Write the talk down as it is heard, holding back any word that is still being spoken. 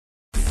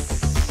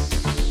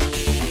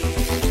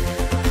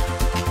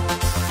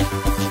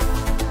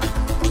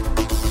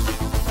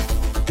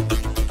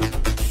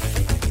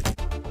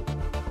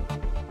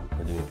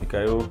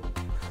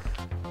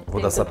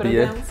voda sa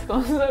pije.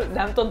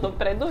 Dám to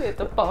dopredu, je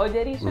to v pohode,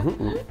 Ríša?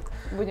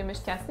 Budeme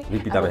šťastní?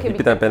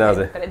 Vypýtame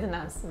penáze. Pred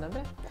nás,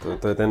 dobre?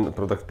 To je ten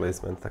product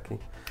placement taký.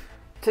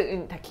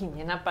 Taký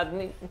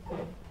nenápadný.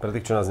 Pre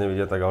tých, čo nás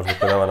nevidia, tak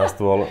Alžbetka dáva na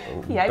stôl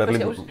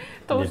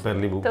to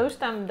už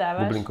tam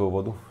dávaš. Bublinkovú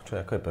vodu.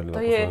 Ako je perlivá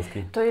po slovensky?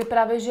 To je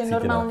práve, že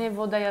normálne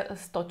voda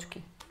z točky.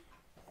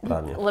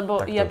 Právne.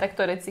 Lebo ja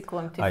takto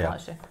recyklujem tie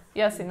fľaše.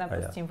 Ja si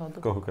napustím vodu.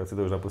 Koľkokrát si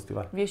to už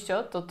napustila? Vieš čo,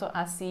 toto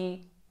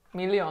asi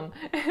 1 000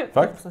 000.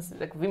 Fakt?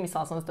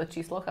 Vymyslela som si to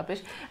číslo,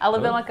 chápeš? Ale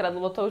veľakrát,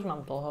 lebo to už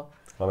mám dlho.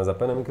 Máme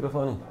zapojené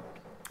mikrofóny?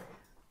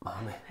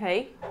 Máme.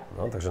 Hej.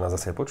 No, takže nás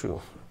zase počujú.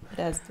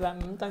 Raz, dva,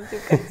 mám tam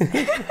ťukať.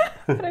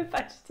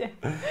 Prepáčte.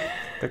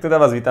 Tak teda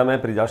vás vítame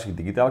pri ďalších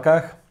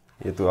digitálkach.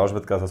 Je tu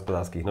Alžbetka z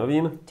Hospodárskych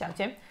novín.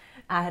 Čaute.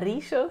 A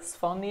Ríšo z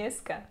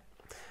Fony.sk.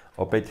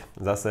 Opäť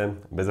zase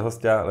bez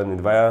hostia, len my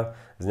dvaja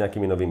s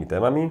nejakými novými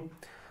témami.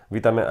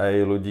 Vítame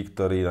aj ľudí,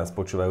 ktorí nás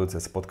počúvajú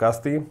cez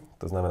podcasty,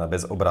 to znamená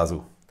bez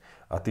obrazu.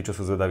 A tí, čo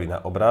sú zvedaví na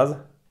obraz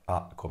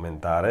a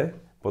komentáre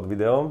pod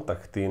videom,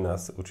 tak tí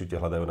nás určite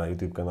hľadajú na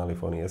YouTube kanáli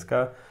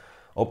Fony.sk.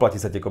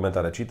 Oplatí sa tie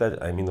komentáre čítať,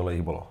 aj minule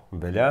ich bolo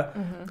veľa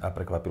a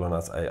prekvapilo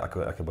nás aj,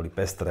 aké boli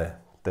pestré.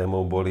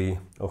 Témou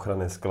boli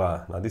ochranné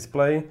sklá na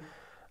displeji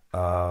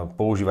a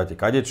používate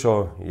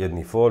kadečo,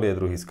 jedný fólie,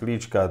 druhý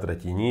sklíčka,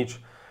 tretí nič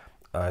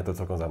a je to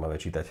celkom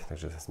zaujímavé čítať,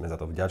 takže sme za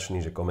to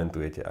vďační, že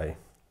komentujete aj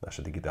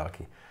naše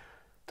digitálky.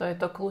 To je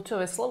to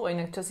kľúčové slovo,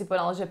 inak čo si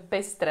povedala, že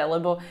pestre,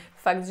 lebo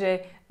fakt,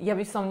 že ja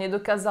by som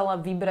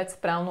nedokázala vybrať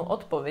správnu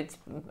odpoveď,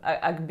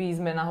 ak by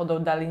sme náhodou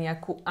dali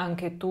nejakú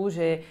anketu,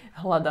 že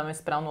hľadáme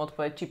správnu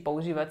odpoveď, či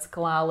používať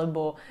sklá,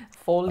 alebo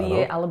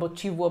fólie, alebo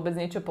či vôbec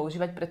niečo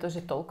používať, pretože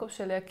toľko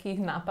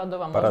všelijakých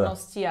nápadov a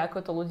možností,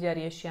 ako to ľudia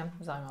riešia,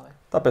 zaujímavé.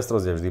 Tá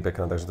pestrosť je vždy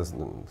pekná, takže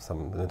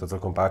mne to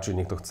celkom páči,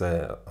 niekto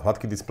chce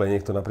hladký displej,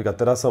 niekto napríklad,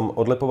 teraz som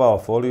odlepoval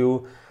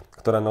fóliu,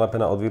 ktorá je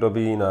nalepená od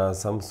výroby na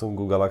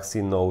Samsungu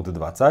Galaxy Note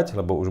 20,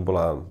 lebo už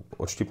bola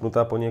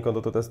odštipnutá po niekom,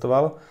 kto to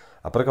testoval.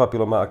 A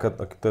prekvapilo ma, aký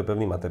to je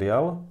pevný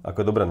materiál, ako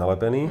je dobre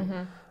nalepený.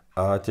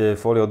 A tie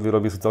fólie od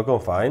výroby sú celkom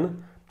fajn.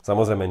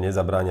 Samozrejme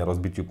nezabránia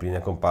rozbitiu pri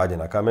nejakom páde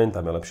na kameň,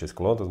 tam je lepšie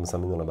sklo, to sme sa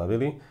minule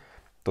bavili.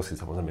 To si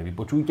samozrejme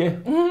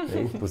vypočujte,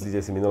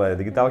 pustíte si minulé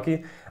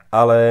digitálky.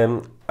 Ale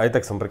aj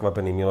tak som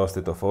prekvapený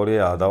milosť tejto fólie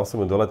a dal som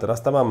ju dole.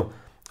 Teraz tam mám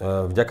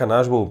vďaka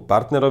nášmu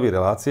partnerovi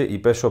relácie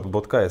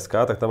ipshop.sk,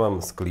 tak tam mám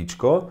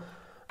sklíčko.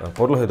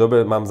 Po dlhej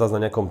dobe mám zase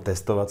na nejakom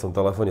testovacom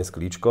telefóne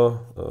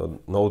sklíčko.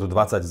 Note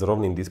 20 s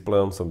rovným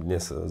displejom som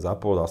dnes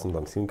zapol, dal som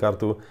tam SIM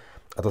kartu.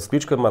 A to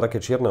sklíčko má také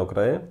čierne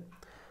okraje.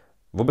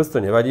 Vôbec to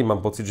nevadí,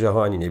 mám pocit, že ho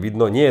ani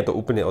nevidno. Nie je to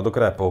úplne od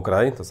okraja po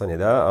okraj, to sa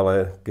nedá,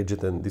 ale keďže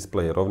ten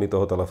displej je rovný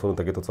toho telefónu,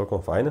 tak je to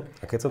celkom fajn.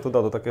 A keď som to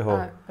dal do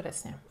takého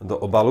do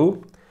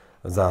obalu,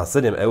 za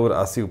 7 eur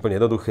asi úplne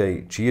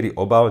jednoduchej číry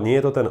obal. Nie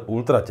je to ten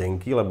ultra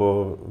tenký,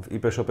 lebo v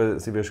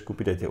iPshope si vieš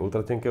kúpiť aj tie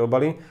ultra tenké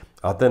obaly.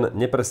 A ten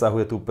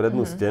nepresahuje tú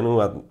prednú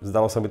stenu a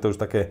zdalo sa mi to už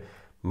také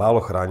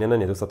málo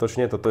chránené,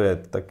 nedostatočne. Toto je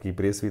taký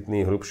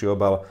priesvitný, hrubší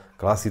obal,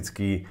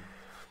 klasický,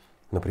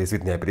 no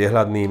priesvitný aj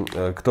priehľadný,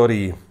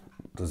 ktorý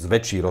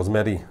zväčší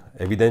rozmery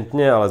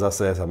evidentne, ale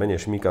zase sa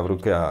menej šmíka v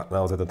ruke a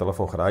naozaj ten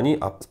telefón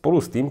chráni. A spolu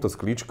s týmto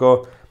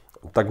sklíčko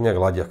tak nejak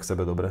ladia k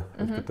sebe dobre.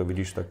 Keď to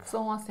vidíš, tak...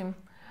 Súhlasím.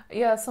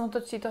 Ja som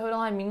ti to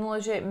hovorila aj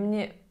minule, že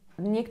mne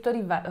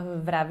niektorí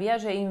vravia,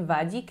 že im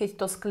vadí, keď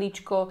to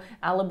sklíčko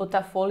alebo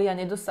tá fólia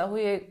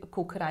nedosahuje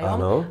ku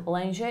krajom,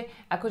 lenže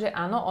akože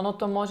áno, ono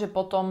to môže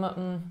potom,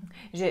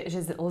 že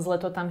zle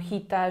to tam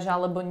chytáš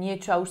alebo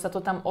niečo a už sa to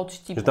tam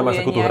odštipuje,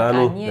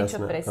 niečo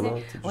jasné, presne.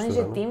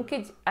 Lenže tým,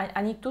 keď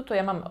ani tuto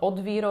ja mám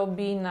od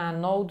výroby na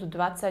Note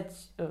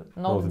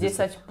 20, Note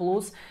 10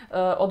 Plus,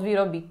 od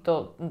výroby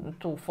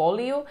tú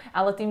fóliu,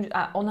 ale tým,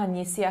 a ona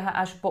nesiaha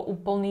až po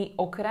úplný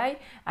okraj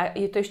a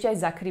je to ešte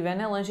aj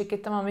zakrivené, lenže keď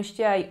tam mám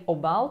ešte aj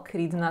obal,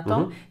 kryt na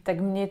tom,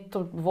 tak mne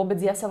to vôbec,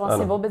 ja sa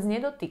vlastne vôbec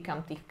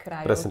nedotýkam tých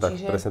krajov.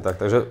 Presne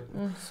tak. Takže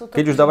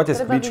keď už dávate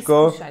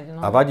sklíčko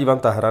a vadí vám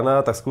tá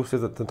hrana, tak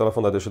skúste ten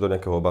telefón dať ešte do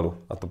nejakého obalu.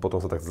 A to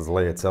potom sa tak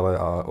zleje celé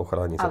a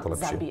ochráni sa to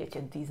lepšie. A zabijete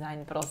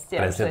dizajn proste.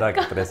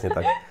 Presne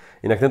tak.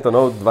 Inak tento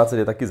Note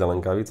 20 je taký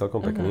zelenkavý,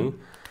 celkom pekný,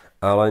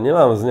 ale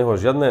nemám z neho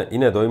žiadne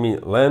iné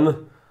dojmy,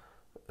 len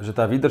že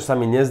tá výdrž sa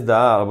mi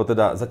nezdá, alebo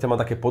teda zatiaľ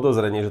mám také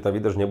podozrenie, že tá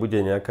výdrž nebude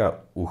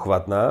nejaká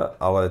úchvatná,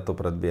 ale to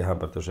predbieham,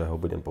 pretože ho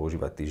budem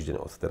používať týždeň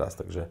od teraz,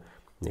 takže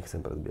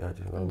nechcem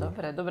predbiehať.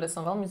 Dobre,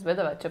 som veľmi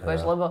zvedavá, čo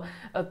povieš, lebo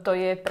to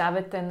je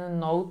práve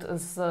ten Note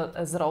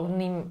s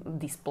rovným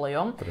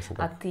displejom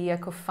a ty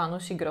ako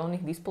fanúšik rovných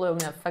displejov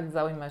mňa fakt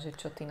zaujíma, že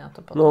čo ty na to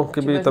potom,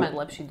 či budeš mať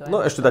lepší dojem.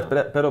 No ešte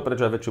dať pero preč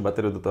aj väčšiu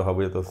batériu do toho a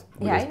bude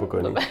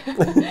spokojný.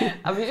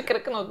 A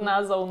vyškrknúť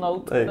názov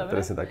Note.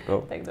 Presne tak.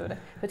 Tak dobre.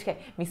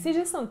 Počkaj,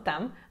 myslíš, že som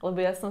tam? Lebo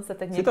ja som sa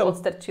tak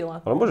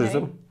odstrčila. Ale môžeš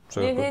sem.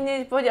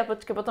 Nie,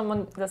 počkaj, potom on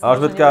zase...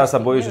 Alžbetka sa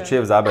bojí, že či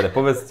je v zábere.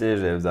 Povedzte,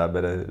 že je v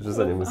zábere, že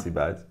sa nemusí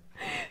báť.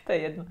 To je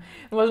jedno.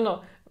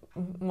 Možno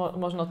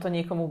možno to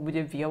niekomu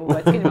bude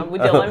vyhovovať, keď ma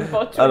bude len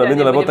počuť. Áno,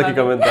 minulé bol taký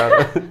komentár.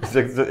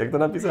 Jak to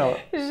napísal?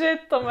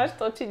 Že to máš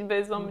točiť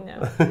bezo mňa.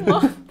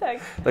 No,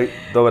 tak.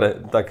 Dobre,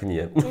 tak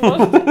nie.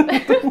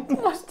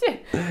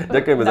 Môžete.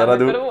 Ďakujeme za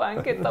radu. Dáme prvú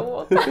anketovú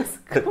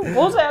otázku.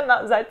 Bože,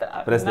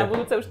 zajtra. Na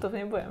budúce už to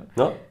nebudem.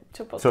 No?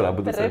 Čo na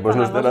budúce?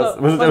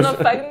 Možno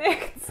fakt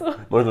nechcú.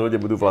 Možno ľudia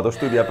budú volať do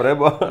štúdia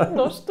preboha.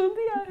 Do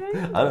štúdia, hej?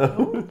 Áno.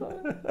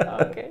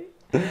 Okay.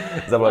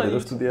 Zavolajte do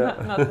štúdia.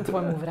 Na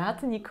tvojmu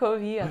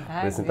vrátnikovi a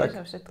tak. Presne vieš, tak.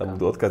 A všetko. Tam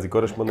budú odkazy,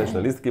 korešpondenčné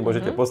listky,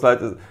 môžete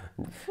poslať.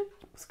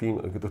 S kým,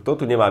 kto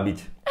tu nemá byť?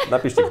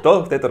 Napíšte,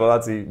 kto v tejto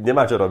relácii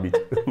nemá čo robiť.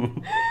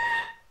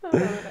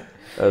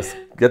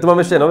 Ja tu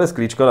mám ešte nové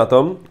sklíčko na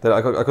tom,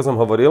 teda ako som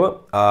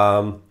hovoril,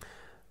 a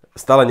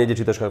stále nejde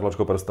čítačka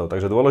tlačkou prstov.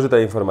 Takže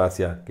dôležitá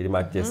informácia, keď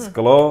máte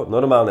sklo,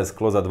 normálne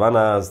sklo za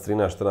 12,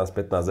 13, 14,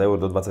 15 eur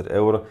do 20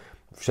 eur,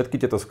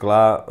 všetky tieto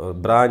sklá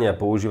bránia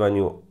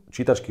používaniu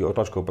čítačky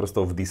otlačkou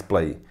prstov v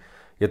displeji.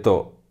 Je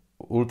to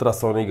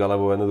ultrasonic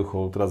alebo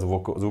jednoducho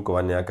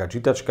ultrazvuková nejaká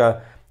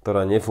čítačka,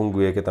 ktorá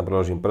nefunguje, keď tam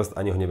preložím prst,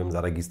 ani ho neviem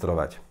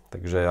zaregistrovať.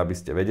 Takže aby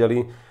ste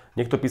vedeli,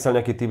 niekto písal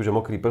nejaký typ, že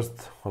mokrý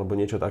prst alebo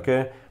niečo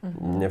také,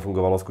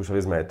 nefungovalo,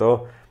 skúšali sme aj to.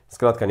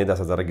 Skrátka, nedá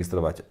sa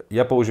zaregistrovať.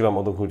 Ja používam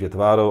odomknutie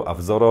tvárov a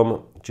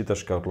vzorom.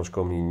 Čítačka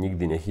otlačkou mi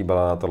nikdy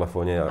nechýbala na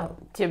telefóne. A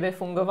tebe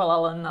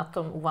fungovala len na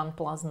tom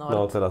OnePlus Nord.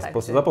 No teraz,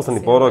 za posledný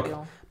pol rok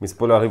mi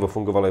spoľahlivo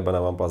fungovala iba na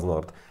OnePlus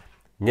Nord.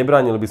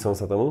 Nebránil by som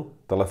sa tomu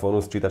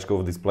telefónu s čítačkou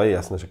v displeji,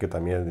 jasné, že keď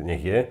tam je,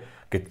 nech je.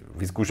 Keď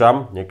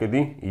vyskúšam,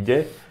 niekedy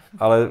ide,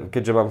 ale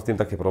keďže mám s tým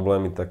také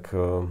problémy, tak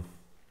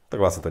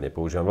vlastne to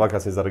nepoužívam.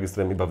 Veľakrát si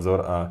zaregistrujem iba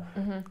vzor a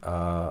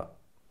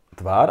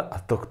tvár a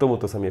k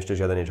tomuto sa mi ešte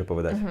žiada niečo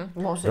povedať.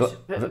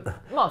 Môžeš.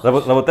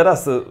 Lebo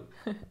teraz,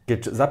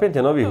 keď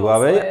zapnete nový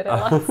Huawei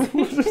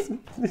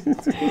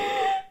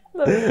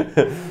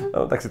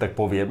no, tak si tak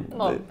poviem.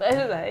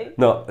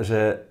 No,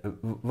 že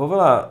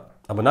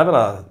na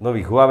veľa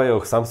nových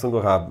Huawei'och,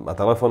 Samsungoch a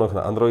telefónoch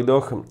na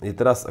Androidoch je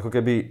teraz ako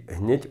keby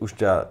hneď už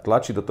ťa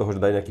tlačí do toho,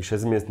 že daj nejaký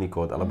 6-miestny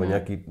kód alebo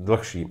nejaký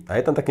dlhší. A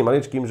je tam takým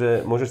maličkým,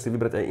 že môžeš si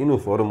vybrať aj inú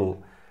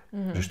formu.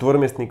 Že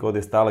 4-miestny kód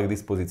je stále k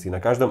dispozícii.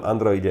 Na každom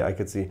Androide, aj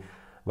keď si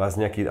vás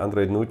nejaký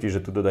Android núti,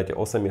 že tu dodajte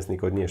 8-miestny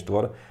kód, nie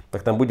 4,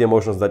 tak tam bude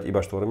možnosť dať iba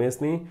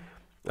 4-miestny.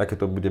 Aj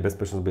keď to bude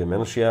bezpečnosť bude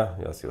menšia,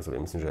 ja si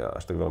osobne myslím, že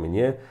až tak veľmi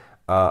nie.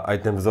 A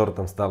aj ten vzor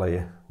tam stále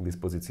je k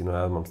dispozícii, no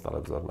ja mám stále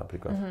vzor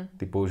napríklad.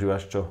 Ty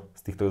používaš čo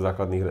z týchto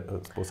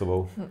základných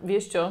spôsobov?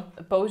 Vieš čo,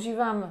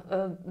 používam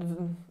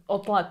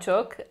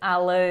otlačok,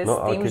 ale s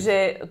tým,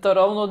 že to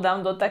rovno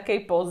dám do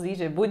takej pózy,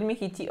 že buď mi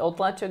chytí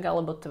otlačok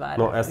alebo tvár.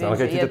 No jasne, ale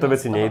keď ti tieto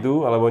veci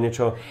nejdú, alebo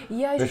niečo...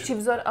 Ja, či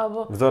vzor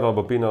alebo... Vzor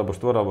alebo PIN, alebo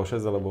 4, alebo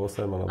 6, alebo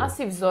 8, alebo...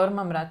 Asi vzor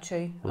mám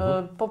radšej.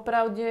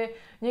 Popravde,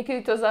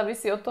 niekedy to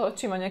závisí od toho,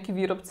 či ma nejaký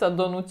výrobca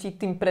donúti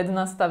tým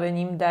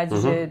prednastavením dať,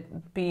 že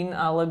PIN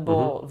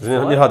alebo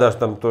vzor. Že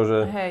nehľadáš tam to, že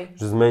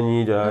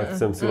zmeniť a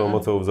chcem silou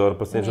mocou vzor,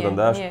 proste niečo tam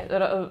dáš? Nie,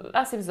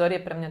 asi vzor je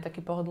pre mňa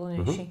taký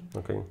pohodlnejší.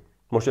 Okay.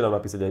 Môžete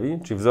nám napísať aj vy,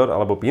 či vzor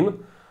alebo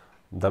PIN.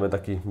 Dáme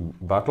taký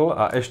battle.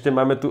 A ešte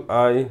máme tu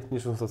aj,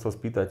 niečo som sa chcel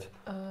spýtať.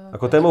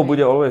 Ako témou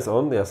bude Always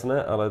On,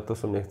 jasné, ale to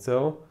som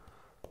nechcel.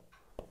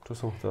 Čo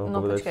som chcel povedať?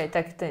 No počkaj,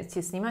 tak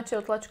tie snímače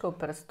otlačkou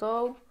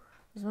prstov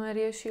sme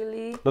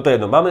riešili. No to je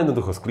jedno, máme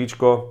jednoducho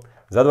sklíčko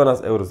za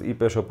 12 eur z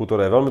IP shopu,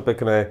 ktoré je veľmi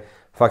pekné,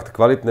 fakt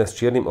kvalitné, s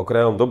čiernym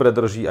okrajom, dobre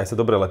drží, aj sa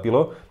dobre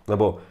lepilo,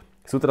 lebo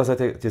sú teraz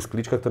aj tie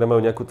sklíčka, ktoré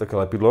majú nejakú také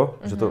lepidlo,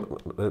 že to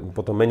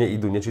potom menej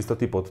idú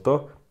nečistoty pod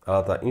to,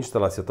 ale tá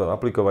inštalácia, to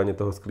aplikovanie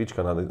toho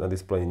sklíčka na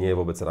displeji nie je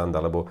vôbec randa,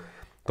 lebo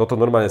toto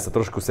normálne sa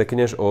trošku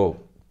sekneš o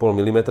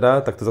 0,5 mm,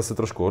 tak to zase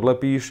trošku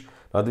odlepíš,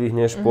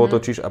 nadvihneš,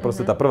 potočíš a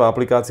proste tá prvá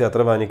aplikácia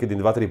trvá niekedy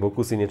 2-3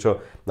 pokusy,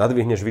 niečo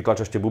nadvihneš,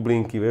 vytlačaš tie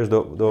bublinky, vieš,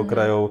 do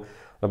okrajov,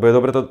 lebo je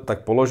dobre to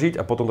tak položiť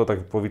a potom to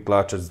tak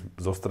povytláčať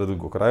zo stredu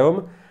k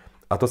okrajom.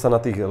 A to sa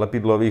na tých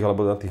lepidlových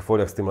alebo na tých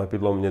fóliach s tým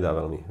lepidlom nedá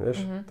veľmi,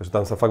 vieš. Takže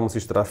tam sa fakt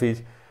musíš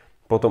trafiť.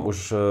 Potom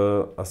už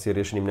asi je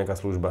riešením nejaká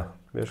služba,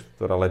 vieš,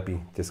 ktorá lepí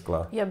tie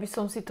sklá. Ja by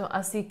som si to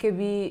asi,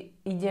 keby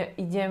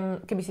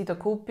keby si to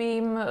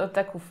kúpim,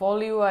 takú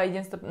fóliu a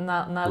idem si to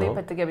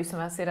naliepať, tak ja by som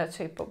asi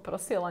radšej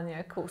poprosila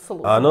nejakú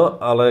službu. Áno,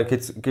 ale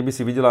keby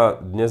si videla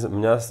dnes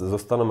mňa so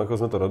Stanom, ako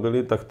sme to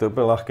robili, tak to je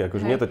úplne ľahké.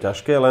 Akože nie je to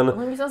ťažké, len...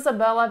 By som sa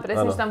bála,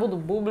 presne, že tam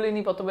budú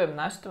bubliny, potom budem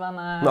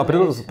naštvaná. No a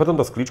pri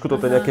tomto sklíčku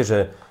toto je nejaké,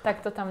 že...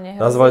 Tak to tam nehrozí.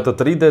 Nazvali to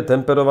 3D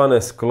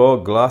temperované sklo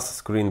Glass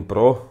Screen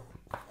Pro.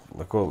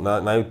 Ako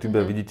na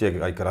YouTube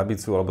vidíte aj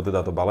krabicu, alebo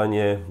teda to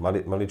balenie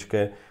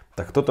maličké.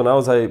 Tak toto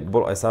naozaj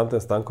bol aj sám ten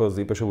Stanko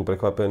z IP shopu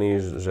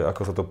prekvapený, že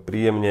ako sa to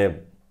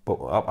príjemne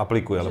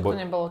aplikuje. Že to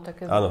nebolo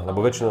také... Áno,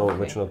 lebo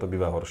väčšinou to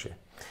býva horšie.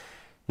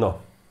 No,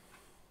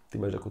 ty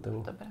máš akú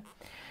tému? Dobre.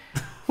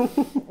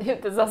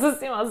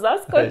 Zase si ma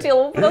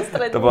zaskočil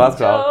uprostred. To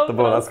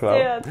bolo na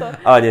schvál.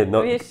 Ale nie,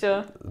 no,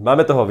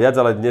 máme toho viac,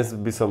 ale dnes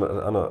by som,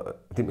 áno,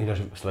 ty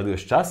ináč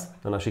sleduješ čas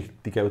na našich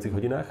týkajúcich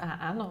hodinách?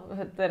 Áno,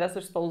 teraz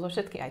už spolu so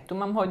všetky. Aj tu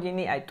mám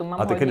hodiny, aj tu mám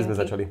hodinky. A ty kedy sme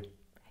začali?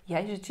 Ja,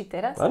 že či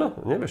teraz? Áno,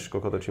 nevieš,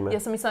 koľko točíme. Ja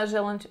som myslela, že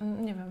len...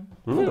 neviem.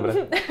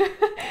 Dobre.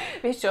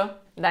 Vieš čo,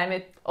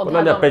 dajme podľa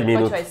mňa 5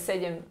 minút. Počúvaj,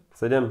 7.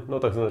 7? No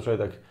tak som začali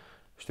tak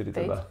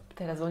 42.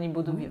 Teraz oni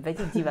budú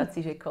vedieť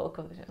diváci, že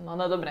koľko. No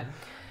dobre.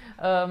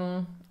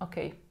 OK,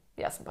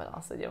 ja som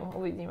povedala 7,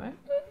 uvidíme.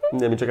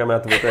 Nie, my čakáme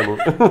na tú tému.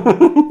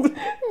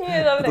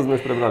 Nie, dobre. To sme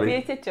už prebrali.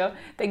 Viete čo?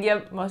 Tak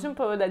ja môžem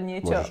povedať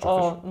niečo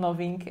o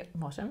novinke.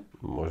 Môžem?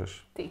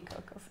 Môžeš. Ty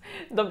kokos.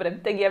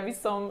 Dobre, tak ja by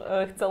som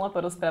chcela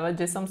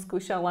porozprávať, že som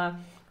skúšala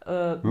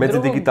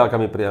medzi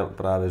digitálkami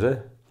práve, že?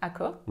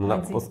 Ako? No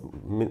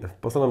v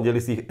poslednom dieli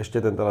si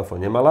ešte ten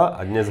telefón nemala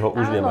a dnes ho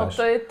už nemáš.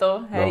 Áno, to je to,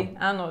 hej. No.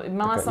 Áno,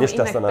 mala som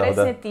inak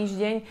presne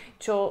týždeň,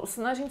 čo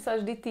snažím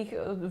sa vždy tých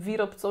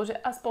výrobcov, že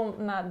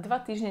aspoň na 2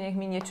 týždne nech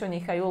mi niečo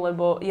nechajú,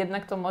 lebo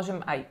jednak to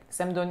môžem aj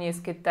sem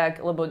doniesť, keď tak,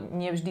 lebo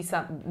nevždy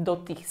sa do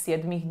tých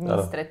 7 dní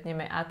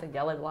stretneme a tak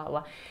ďalej,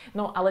 blablabla.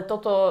 No ale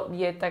toto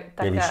je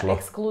taká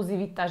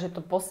exkluzivita, že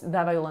to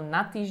dávajú len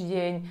na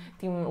týždeň,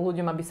 tým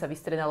ľuďom, aby sa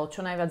vystredalo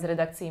čo najviac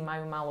redakcií,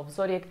 majú málo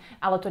vzoriek,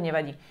 ale to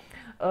nevadí.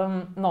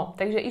 No,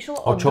 takže išlo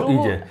o čo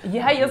druhú... ide?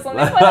 Ja som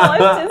nepovedala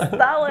ešte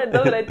stále.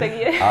 Dobre, tak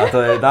je. A to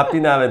je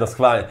napínavé, no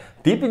schválne.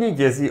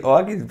 Tipnite si, o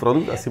aký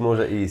produkt asi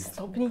môže ísť.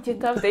 Stopnite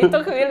to, v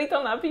tejto chvíli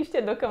to napíšte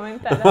do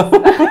komentára.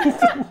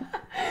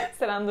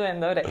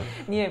 Srandujem, dobre.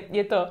 Nie,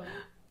 je to...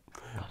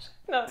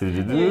 No,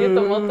 je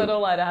to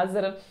Motorola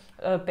Razr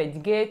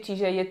 5G,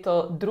 čiže je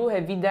to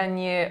druhé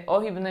vydanie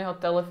ohybného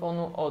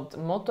telefónu od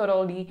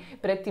Motorola.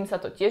 Predtým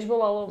sa to tiež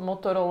volalo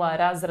Motorola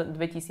Razr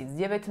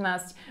 2019,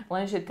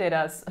 lenže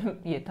teraz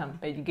je tam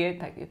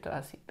 5G, tak je to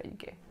asi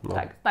 5G. No.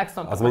 Tak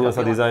som a zmenil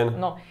sa dizajn?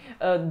 No,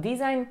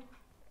 dizajn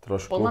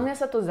trošku. Podľa mňa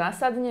sa to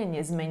zásadne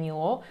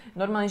nezmenilo.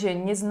 Normálne, že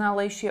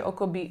neználejšie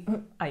oko by,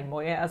 aj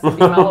moje, asi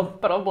by malo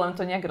problém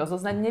to nejak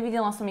rozoznať.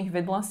 Nevidela som ich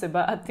vedľa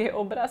seba a tie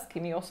obrázky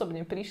mi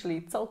osobne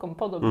prišli celkom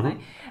podobné.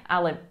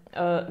 Ale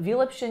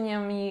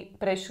vylepšeniami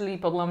prešli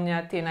podľa mňa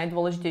tie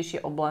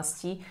najdôležitejšie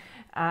oblasti.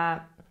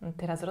 A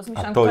teraz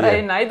rozmýšľam,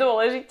 ktorá je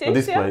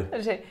najdôležitejšia.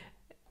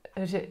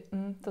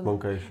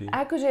 Vonkajší.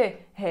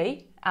 Akože,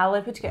 hej,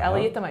 ale počkaj,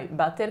 ale je tam aj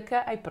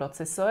baterka, aj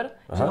procesor,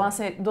 že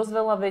vlastne dosť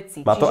veľa vecí.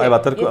 Má to aj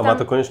baterku a má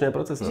to konečne aj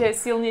procesor. Že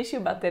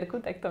silnejšiu baterku,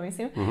 tak to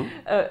myslím.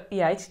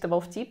 Či to bol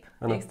vtip?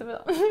 Jak si to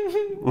povedal?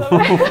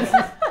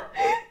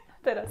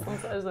 Teraz som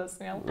sa až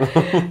zasmial.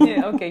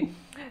 Nie, okej.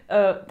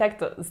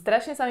 Takto,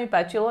 strašne sa mi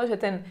páčilo, že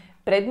ten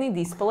predný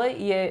displej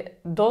je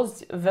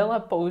dosť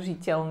veľa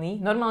použiteľný.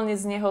 Normálne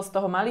z neho, z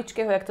toho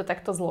maličkého, jak to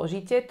takto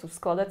zložíte, tú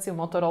skladaciu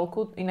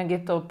Motorolku, inak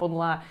je to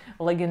podľa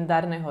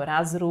legendárneho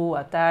Razru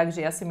a tak,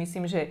 že ja si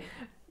myslím, že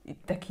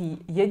taký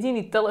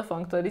jediný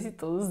telefón, ktorý si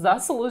to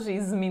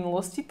zaslúži z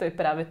minulosti, to je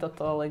práve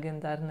toto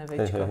legendárne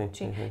Včko.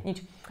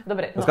 Nič.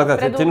 Dobre, no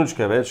skladka,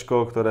 tenučké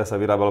Včko, ktoré sa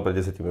vyrábalo pred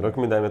 10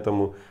 rokmi, dajme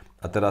tomu,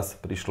 a teraz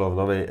prišlo v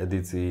novej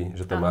edícii,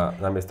 že to má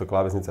namiesto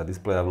klávesnice a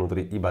displeja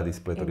vnútri iba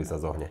displej, ktorý sa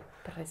zohne.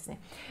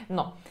 Presne.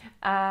 No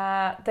a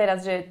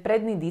teraz, že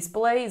predný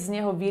displej, z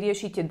neho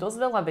vyriešite dosť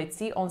veľa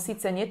vecí. On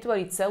síce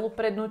netvorí celú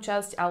prednú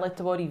časť, ale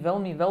tvorí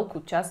veľmi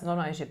veľkú časť,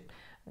 normálne, že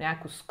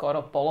nejakú skoro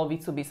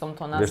polovicu by som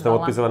to nazvala. Vieš tam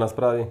odpisovať na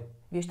správy?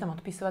 Vieš tam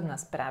odpisovať na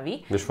správy.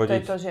 Vieš fotiť? To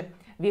je to, že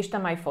vieš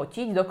tam aj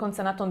fotiť, dokonca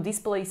na tom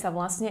displeji sa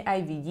vlastne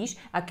aj vidíš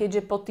a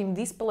keďže pod tým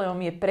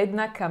displejom je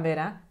predná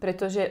kamera,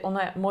 pretože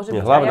ona môže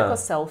byť aj ako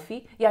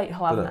selfie.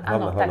 Hlavná,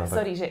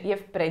 sorry, že je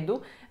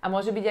vpredu a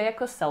môže byť aj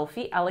ako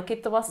selfie, ale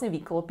keď to vlastne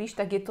vyklopíš,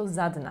 tak je to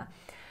zadná.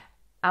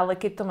 Ale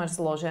keď to máš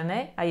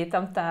zložené a je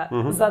tam tá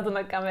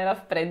zadná kamera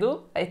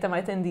vpredu a je tam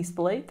aj ten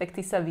displej, tak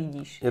ty sa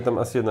vidíš. Je tam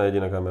asi jedna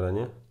jediná kamera,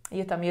 nie?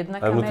 Je tam jedna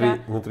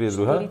kamera, vnútri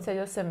je druhá?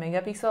 48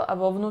 megapixel a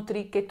vo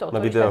vnútri, keď to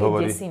otvoríš, tak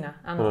je desina.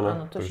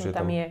 Áno, tuším,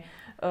 tam je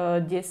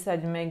 10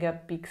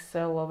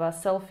 megapixelová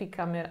selfie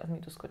kamera, mi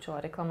tu skočila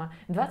reklama,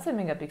 20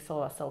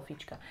 megapixelová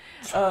selfiečka.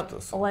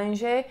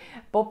 Lenže,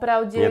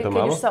 popravde,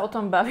 keď už sa o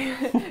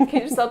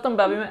tom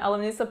bavíme, ale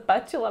mne sa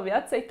páčila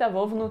viacej tá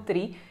vo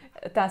vnútri,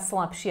 tá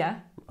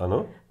slabšia,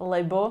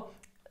 lebo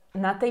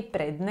na tej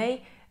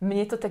prednej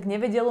mne to tak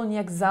nevedelo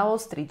nejak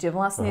zaostriť, že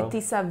vlastne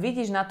ty sa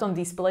vidíš na tom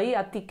displeji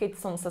a ty, keď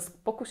som sa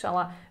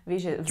pokúšala,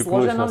 vieš, že v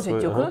zloženom, že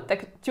ťuknúť,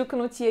 tak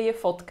ťuknutie je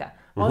fotka.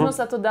 Možno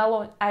sa to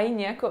dalo aj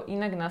nejako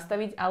inak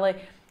nastaviť, ale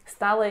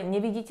stále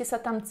nevidíte sa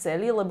tam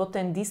celý, lebo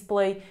ten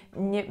displej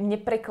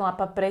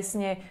nepreklápa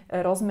presne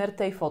rozmer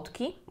tej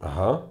fotky.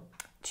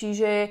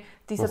 Čiže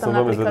ty sa tam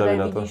napríklad aj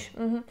vidíš.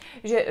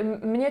 Že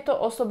mne to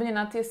osobne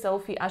na tie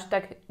selfie až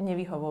tak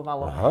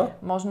nevyhovovalo.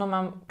 Možno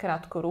mám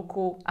krátku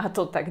ruku a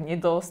to tak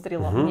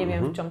nedoostrilo.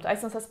 Neviem v čom to. Aj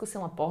som sa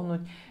skúsila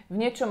pohnúť. V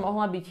niečom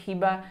mohla byť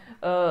chyba.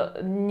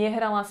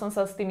 Nehrala som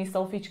sa s tými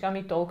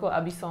selfiečkami toľko,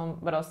 aby som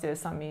proste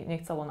sa mi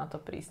nechcelo na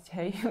to prísť.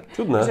 Hej.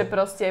 Čudné. Že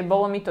proste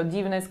bolo mi to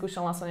divné,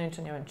 skúšala som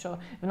niečo, neviem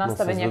čo. V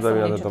nastaveniach som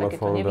niečo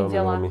takéto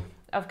nevidela.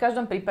 A v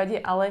každom prípade,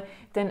 ale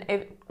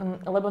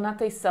lebo na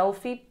tej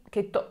selfie,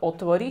 keď to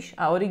otvoríš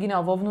a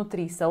originál vo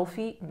vnútri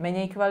selfie,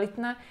 menej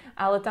kvalitná,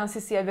 ale tam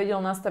si aj vedel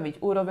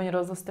nastaviť úroveň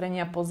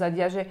rozostrenia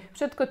pozadia, že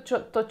všetko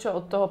čo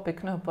od toho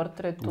pekného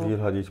portrétu.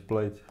 Vyhľadiť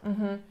pleť,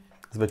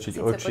 zväčšiť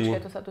oči,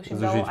 to sa tuším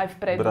dalo aj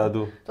vpredu.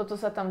 bradu. Toto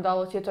sa tam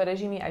dalo, tieto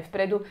režimy aj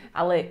vpredu,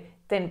 ale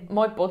ten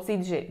môj pocit,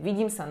 že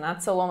vidím sa na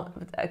celom,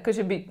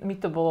 akože by mi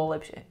to bolo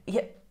lepšie.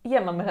 Ja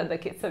mám rada,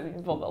 keď sa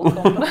vidím vo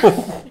veľkom.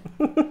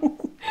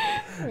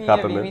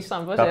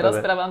 Nevymýšľam, bože,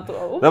 rozprávam tu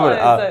o úplne.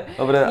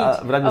 Dobre,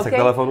 a vráťme sa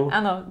k telefónu.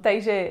 Áno,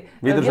 takže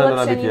vydržané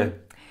nabitie.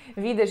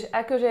 Výdrž,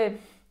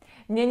 akože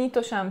není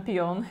to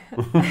šampión.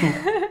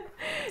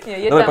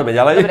 Nie, poďme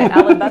ďalej. Dobre,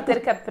 ale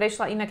baterka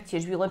prešla inak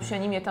tiež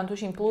vylepšením, je tam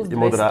tuším plus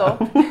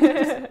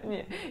 200.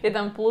 Nie, je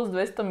tam plus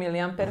 200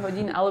 mAh,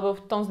 alebo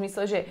v tom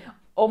zmysle, že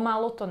o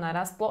málo to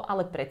narastlo,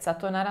 ale predsa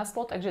to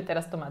narastlo, takže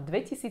teraz to má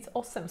 2800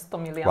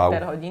 mAh,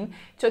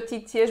 čo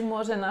ti tiež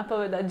môže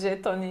napovedať, že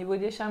to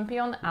nebude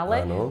šampión,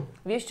 ale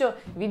vieš čo,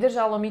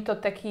 vydržalo mi to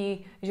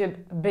taký, že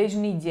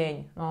bežný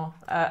deň. No,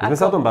 my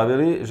sme sa o tom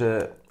bavili,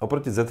 že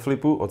oproti Z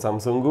Flipu od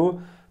Samsungu,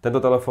 tento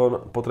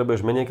telefón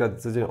potrebuješ menejkrát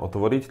cez deň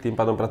otvoriť, tým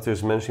pádom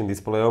pracuješ s menším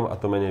displejom a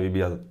to menej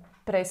vybíja.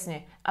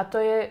 Presne. A to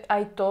je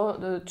aj to,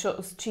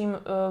 s čím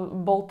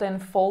bol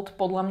ten Fold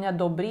podľa mňa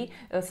dobrý.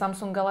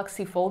 Samsung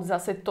Galaxy Fold,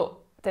 zase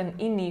ten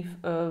iný,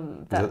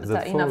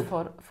 tá iná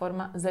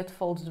forma Z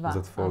Fold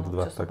 2. Z Fold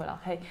 2, čo som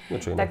povedal. Hej.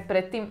 Tak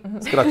predtým...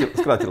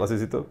 Skrátila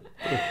si to?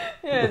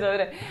 Nie,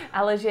 dobre.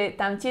 Ale že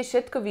tam tiež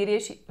všetko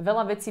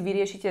veľa vecí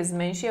vyriešite z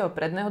menšieho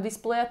predného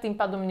displeja, tým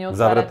pádom neotvárate...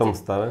 V zavretom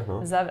stave,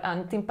 no.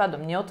 Tým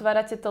pádom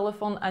neotvárate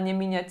telefón a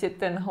nemíňate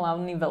ten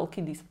hlavný veľký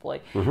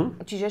displej.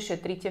 Čiže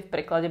šetríte v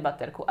preklade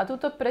baterku. A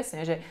tuto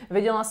presne, že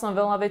vedela som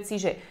veľa vecí,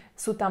 že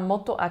sú tam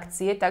moto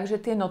akcie, takže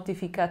tie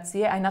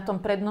notifikácie aj na tom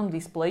prednom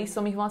displeji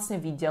som ich vlastne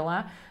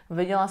videla.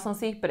 Vedela som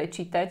si ich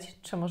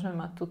prečítať, čo môžeme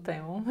mať tú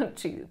tému,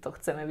 či to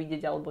chceme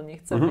vidieť alebo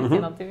nechceme, tie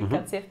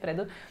notifikácie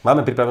vpredu.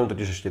 Máme pripravenú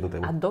totiž ešte jednu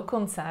tému. A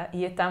dokonca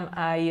je tam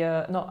aj,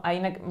 no a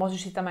inak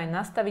môžeš si tam aj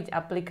nastaviť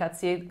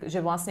aplikácie, že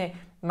vlastne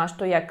máš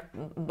to jak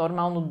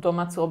normálnu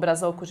domácu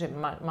obrazovku, že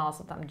mala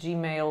som tam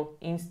Gmail,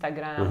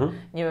 Instagram,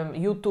 neviem,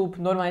 YouTube,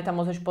 normálne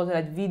tam môžeš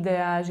pozerať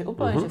videá, že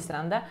úplne, že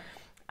sranda.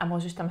 A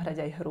môžeš tam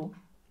hrať aj hru.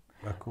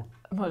 Akú?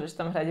 Môžeš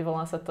tam hrať,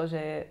 volá sa to,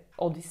 že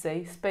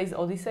Odyssey, Space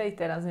Odyssey,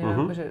 teraz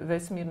neviem, akože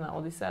vesmírna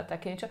Odysea,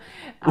 také niečo.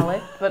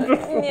 Ale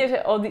nie,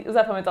 že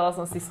zapamätala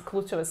som si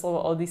kľúčové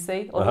slovo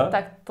Odyssey, lebo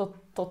tak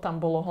to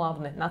tam bolo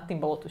hlavné. Nad tým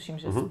bolo, tuším,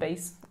 že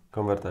Space.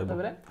 Convertible.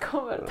 Dobre?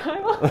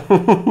 Convertible.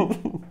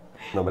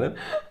 Dobre.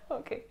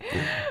 OK.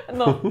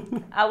 No,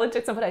 ale čo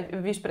chcem povedať,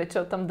 víš,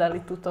 prečo tam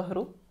dali túto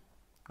hru?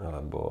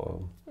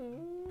 Lebo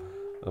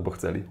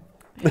chceli.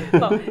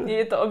 No,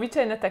 je to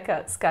obyčajná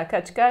taká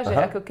skákačka, že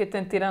ako keď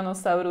ten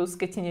Tyrannosaurus,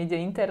 keď ti nejde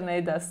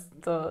internet a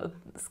to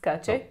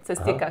skáče cez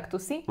tie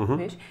kaktusy,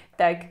 vieš,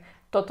 tak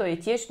toto je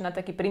tiež na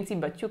taký princíp,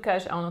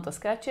 ťukáš a ono to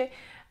skáče.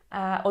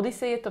 A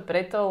Odyssey je to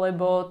preto,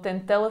 lebo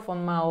ten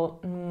telefon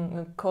mal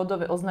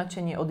kódové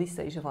označenie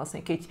Odyssey, že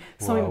vlastne keď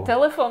som im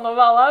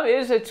telefonovala,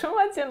 vieš, že čo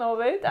máte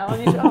nové, a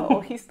oni, že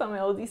chystáme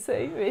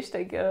Odyssey, vieš,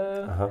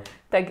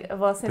 tak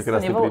vlastne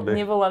to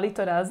nevolali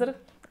to Razer,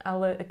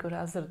 ale ako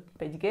Razer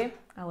 5G,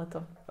 ale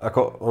to...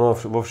 Ako ono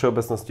vo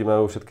všeobecnosti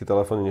majú všetky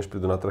telefóny, než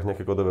prídu na trh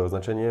nejaké kódové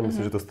označenie.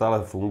 Myslím, že to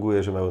stále funguje,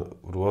 že majú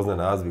rôzne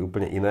názvy,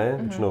 úplne iné,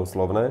 väčšinou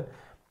slovné.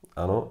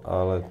 Áno,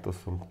 ale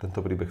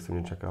tento príbeh som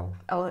nečakal.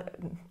 Ale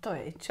to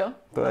je čo?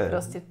 To je.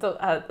 Proste to,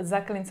 a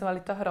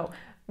zaklincovali to hrou.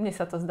 Mne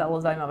sa to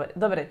zdalo zaujímavé.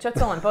 Dobre, čo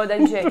chcem len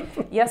povedať, že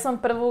ja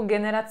som prvú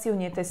generáciu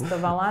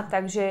netestovala,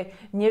 takže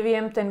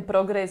neviem ten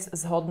progres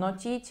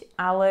zhodnotiť,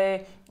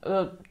 ale...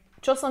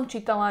 Čo som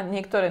čítala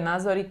niektoré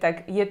názory,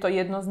 tak je to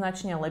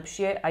jednoznačne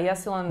lepšie a ja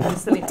si len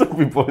myslím... To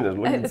vypoľňaš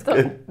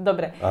logické.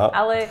 Dobre,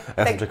 ale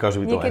ja tak čakal,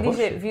 že by to niekedy,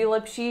 že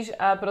vylepšíš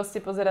a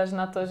proste pozeráš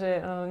na to,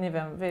 že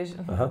neviem, vieš...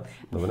 Aha,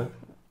 dobre.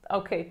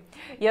 OK.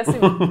 Ja si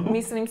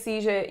myslím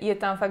si, že je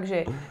tam fakt,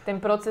 že ten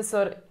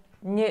procesor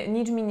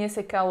nič mi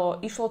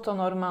nesekalo, išlo to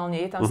normálne.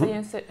 Je tam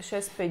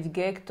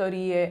 765G,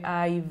 ktorý je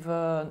aj v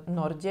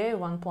Norde,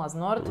 OnePlus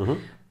Nord.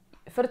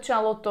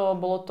 Frčalo to,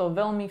 bolo to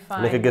veľmi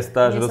fajn. Nejaké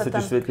gestá, že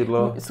dosvietiš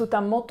svietidlo. Sú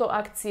tam moto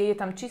akcie, je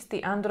tam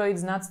čistý Android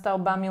s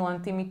nadstavbami, len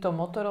týmito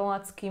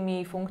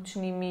motorolackými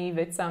funkčnými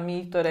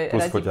vecami, ktoré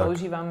plus radi foťák.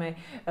 Používame.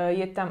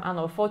 Je tam,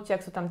 áno, foťák,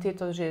 sú tam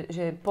tieto, že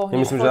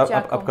pohneš myslím, foťákom.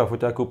 že apka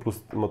foťáku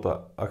plus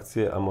moto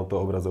akcie a moto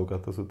obrazovka,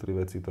 to sú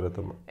 3 veci, ktoré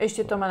to má.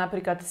 Ešte to má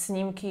napríklad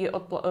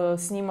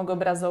snímok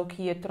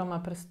obrazovky je 3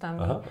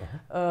 prstami.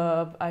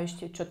 A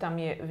ešte čo tam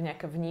je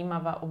nejaká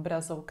vnímavá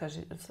obrazovka,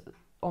 že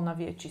ona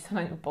vie, či sa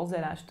na ňu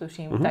pozeráš,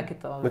 tuším,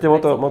 takéto veci.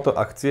 Moto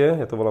akcie,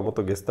 ja to volám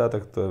moto gesta,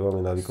 tak to je veľmi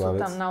návyklá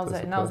vec. Sú tam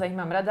naozaj ich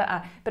mám rada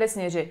a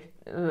presne, že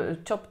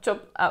čop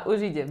a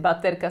už ide,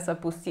 baterka sa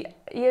pustí.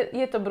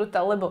 Je to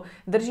brutál, lebo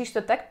držíš to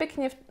tak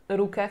pekne v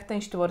rukách,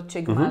 ten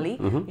štvorček malý,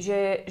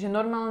 že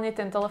normálne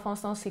ten telefón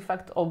som si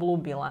fakt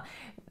obľúbila.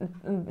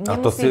 A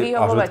to si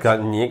až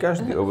nie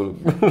každý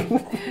obľúbi.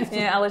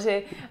 Nie, ale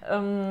že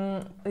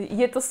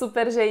je to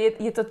super, že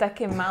je to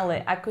také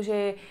malé,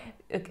 akože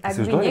Ty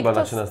si už dlho iba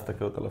nadšená z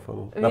takého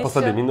telefónu.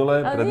 Naposledy minulé,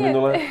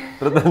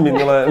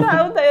 predminulé.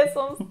 Pravda, ja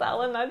som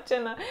stále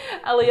nadšená.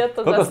 Ale ja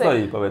to koľko zase...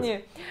 stojí, povedz? Nie.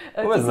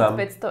 Povedz nám.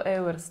 1500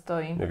 eur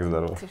stojí. Jak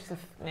zdarilo.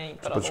 Nie je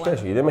problém. Počkaj,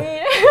 ideme?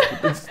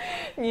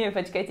 Nie,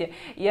 počkajte.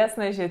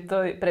 Jasné, že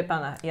to je pre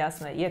pána,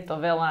 jasné, je to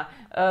veľa.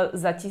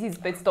 Za 1500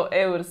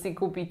 eur si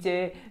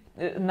kúpite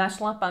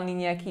našlapaný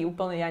nejaký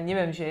úplne, ja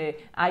neviem, že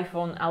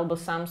iPhone alebo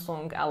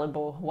Samsung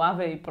alebo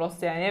Huawei,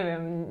 proste ja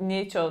neviem,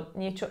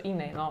 niečo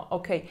iné. No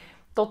OK,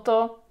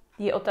 toto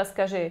je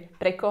otázka, že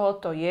pre koho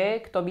to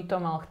je, kto by to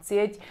mal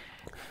chcieť.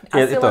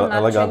 Je to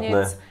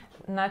elegantné.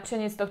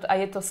 Nadšenec tohto, a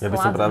je to skladné. Ja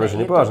by som práve, že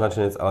nepovedal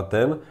nadšenec, ale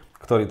ten,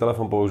 ktorý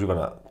telefón používa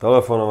na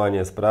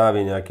telefonovanie,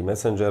 správy, nejaký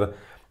messenger,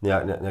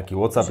 nejaký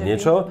WhatsApp, že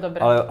niečo,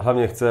 ale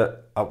hlavne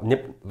chce, a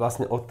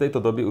vlastne od tejto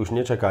doby už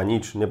nečaká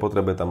nič,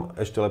 nepotrebuje tam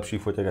ešte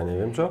lepší foťák a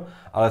neviem čo,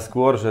 ale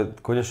skôr, že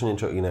konečne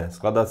niečo iné.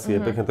 Skladať si,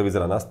 pekne to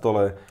vyzerá na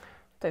stole.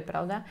 To je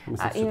pravda.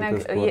 Myslím, a inak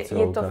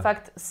je to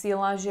fakt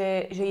sila,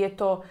 že je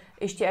to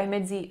ešte aj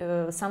medzi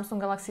Samsung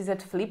Galaxy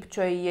Z Flip,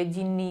 čo je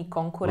jediný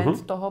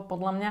konkurent toho,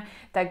 podľa mňa,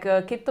 tak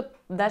keď to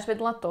dáš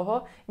vedľa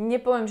toho,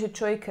 nepoviem, že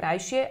čo je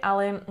krajšie,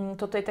 ale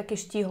toto je také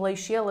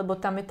štíhlejšie, lebo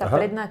tam je tá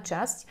predná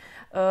časť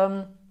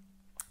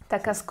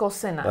taká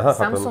skosená.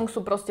 Samsung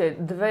sú proste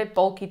dve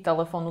polky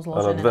telefónu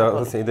zložené. Áno, dve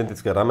vlastne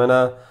identické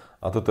ramená.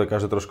 A toto je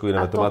každé trošku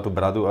iné, to má tú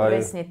bradu aj.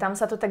 Presne, tam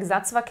sa to tak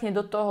zacvakne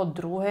do toho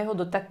druhého,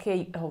 do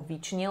takého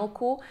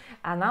vyčnielku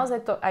a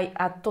naozaj to aj,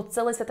 a to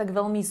celé sa tak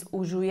veľmi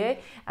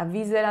zúžuje a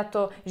vyzerá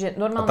to, že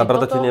normálne A tá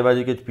brada ti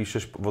nevadí, keď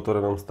píšeš v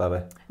otvorenom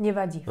stave?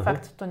 Nevadí,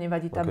 fakt to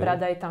nevadí. Tá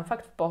brada je tam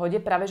fakt v pohode,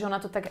 práve že ona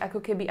to tak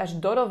ako keby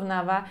až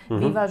dorovnáva,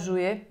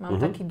 vyvažuje,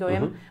 mám taký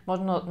dojem,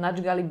 možno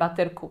načgali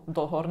baterku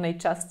do hornej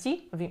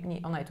časti,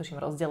 ona je tuším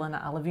rozdelená,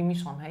 ale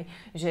vymýšľam, hej,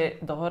 že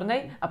do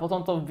hornej a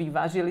potom to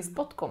vyvážili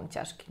spodkom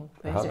ťažkým,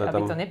 vieš,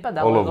 aby to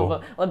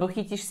nepadalo, lebo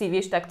chytíš si,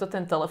 vieš, takto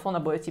ten telefón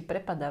a bude ti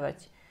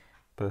prepadávať.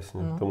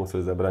 Presne, to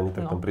museli zabrániť,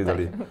 tak tam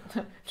pridali.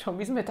 Čo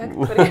by sme tak...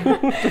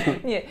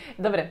 Nie,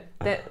 dobre,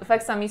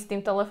 fakt sa mi s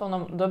tým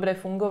telefónom dobre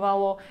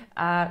fungovalo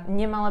a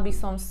nemala by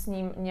som s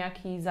ním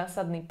nejaký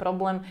zásadný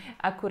problém,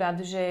 akurát,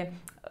 že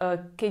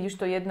keď už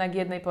to jednak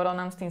jednej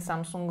porovnám s tým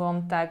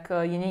Samsungom, tak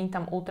nie je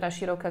tam ultra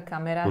široká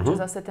kamera, čo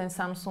zase ten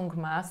Samsung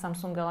má,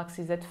 Samsung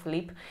Galaxy Z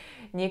Flip.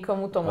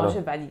 Niekomu to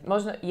môže vadiť.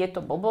 Možno je to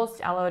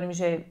blbosť, ale hovorím,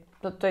 že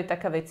to je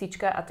taká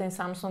vecička a ten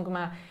Samsung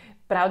má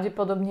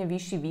pravdepodobne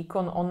vyšší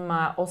výkon. On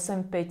má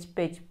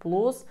 855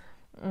 Plus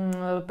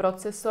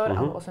procesor,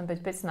 alebo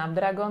 855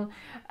 Snapdragon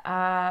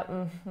a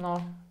no,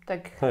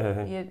 tak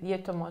je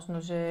to možno,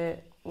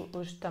 že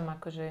už tam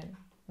akože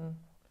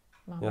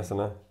máme.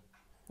 Jasné.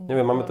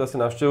 Neviem, máme tu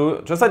asi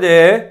návštevu. Čo sa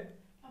deje?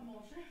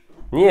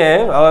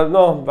 Nie, ale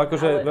no,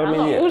 akože veľmi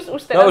nie.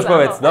 Už teraz už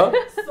povedz, no.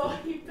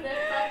 Sorry,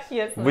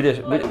 prepáč.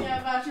 Budeš. Ja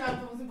vážne vám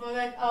to musím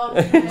povedať, ale...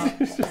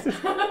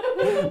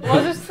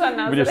 Môžeš sa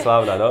nazrieť. Budeš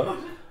slávna, no?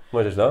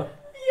 Môžeš, no?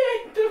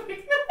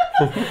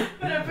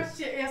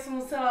 Prepačte, ja som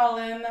musela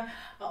len...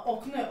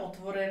 Okno je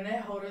otvorené,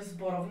 hore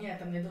zborovne, ja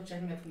tam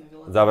nedočahnem, ja to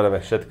nevylezujem. Zavrieme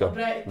všetko.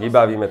 Dobre,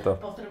 vybavíme to.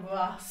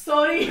 Potrebovala.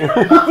 Sorry.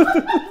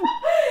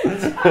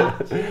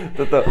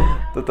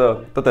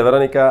 Toto je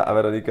Veronika a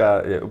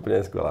Veronika je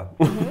úplne skvelá.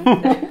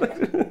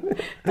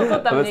 Toto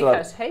tam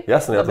necháš, hej?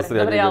 Jasne, ja to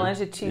striedam. Dobre, ale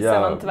že či sa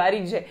mám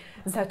tváriť, že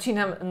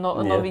začínam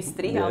nový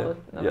strih, alebo...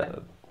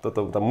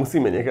 Toto tam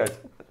musíme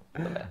nechať.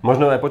 Dobre.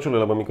 Možno aj počuli,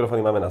 lebo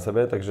mikrofóny máme na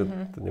sebe, takže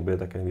to nebude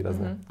také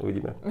výrazné.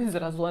 Uvidíme.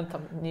 Zrazu len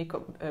tam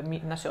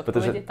naše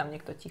odpovede, tam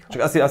niekto ticho.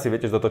 Asi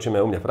viete, že dotočíme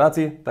u mňa v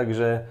práci,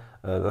 takže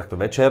takto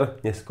večer,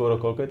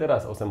 neskoro, koľko je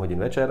teraz? 8 hodín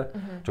večer.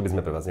 Čo by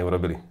sme pre vás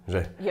neurobili,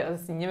 že? Ja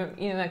si neviem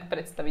inak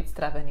predstaviť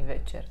strávený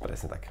večer.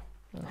 Presne tak.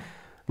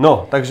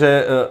 No takže...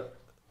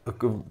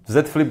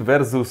 Z Flip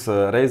versus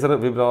Razer,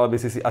 vybrala by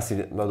si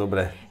asi, no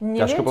dobre,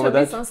 ťažko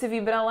povedať. Neviem, čo by som si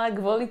vybrala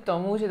kvôli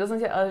tomu, že to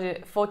som ale že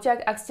foťák,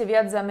 ak ste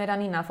viac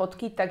zameraní na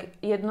fotky, tak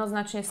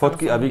jednoznačne Samsung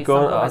fotky a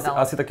výkon,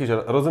 asi taký, že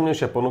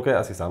rozumnejšia ponuka je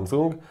asi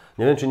Samsung.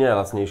 Neviem, či nie je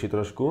lacnejší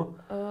trošku.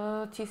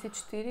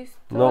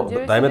 1400, no,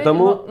 900, dajme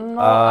tomu.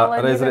 A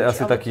Razer je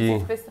asi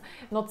taký...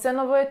 1500. No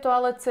cenovo je to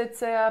ale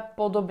cca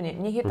podobne.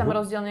 Nech je tam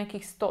rozdiel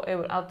nejakých 100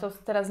 eur. Ale to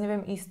teraz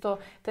neviem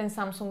isto, ten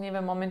Samsung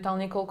neviem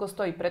momentálne koľko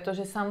stojí,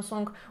 pretože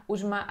Samsung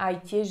už má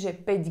aj tiež, že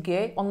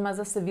 5G, on má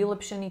zase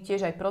vylepšený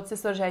tiež aj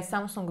procesor, že aj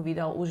Samsung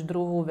vydal už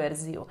druhú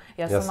verziu.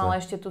 Ja som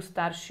mala ešte tú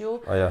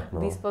staršiu k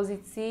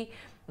dispozícii.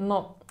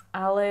 No,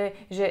 ale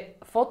že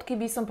fotky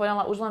by som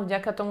povedala už len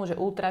vďaka tomu, že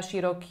ultra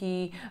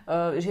široký,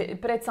 že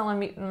predsa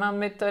len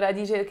máme to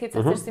radi, že keď sa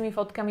chceš s tými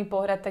fotkami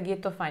pohrať, tak je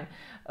to fajn.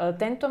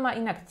 Tento má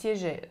inak tiež,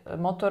 že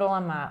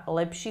Motorola má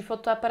lepší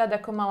fotoaparát,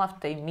 ako mala v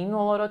tej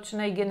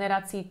minuloročnej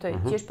generácii, to je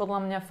tiež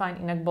podľa mňa fajn,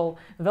 inak bol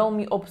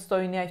veľmi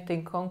obstojný aj v tej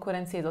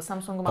konkurencii so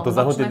Samsungom. A to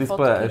zahnutie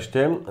displeja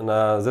ešte,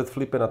 na Z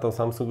Flipe, na tom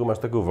Samsungu máš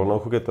takú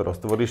vlnovku, keď to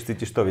roztvoríš,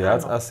 cítiš to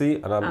viac asi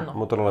a na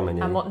Motorola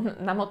menej.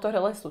 Na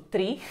Motorola sú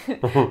 3,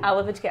 ale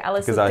počkaj,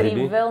 sú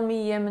 3 veľmi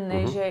jemné,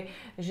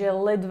 že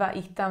ledva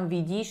ich tam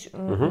vidíš.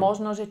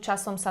 Možno, že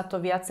časom sa to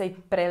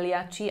viacej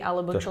preliačí,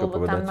 alebo čo, lebo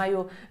tam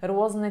majú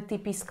rôzne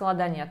typy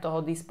skladania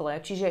toho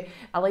displeja. Čiže,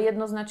 ale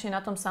jednoznačne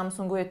na tom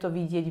Samsungu je to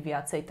vidieť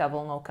viacej, tá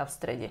vlnovka v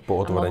strede. Po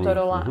otvorení. A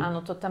Motorola,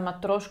 áno, to tam má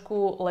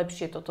trošku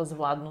lepšie toto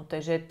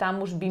zvládnuté, že tam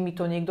už by mi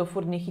to niekto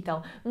furt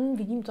nechytal.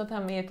 Vidím to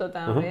tam, je to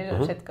tam,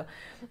 vieš, všetko.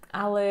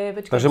 Ale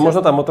počkaj, takže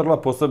možno tá Motorola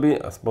pôsobí,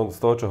 aspoň z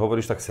toho, čo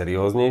hovoríš, tak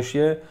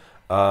serióznejšie.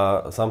 A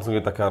Samsung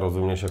je taká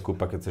rozumnejšia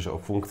kúpa, keď chceš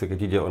o funkcie, keď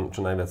ide o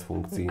čo najviac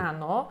funkcií.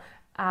 Áno,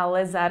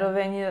 ale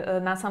zároveň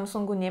na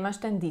Samsungu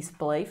nemáš ten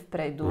displej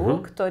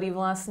vpredu, ktorý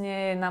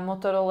vlastne na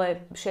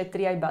Motorola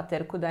šetrí aj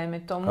baterku,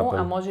 dajme tomu,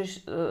 a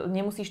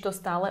nemusíš to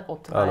stále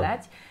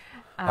otvárať.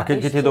 A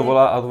keď ti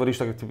dovolá a otvoríš,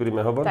 tak ti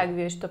príjme hovor? Tak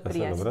vieš to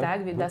prijať,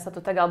 tak, dá sa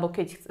to tak, alebo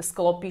keď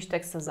sklopíš,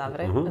 tak sa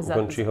zavre.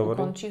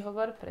 Ukončí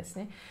hovor,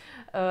 presne.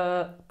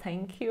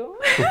 Thank you.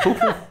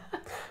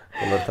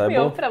 Ty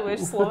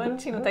opravuješ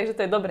slovenčinu, takže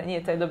to je dobre.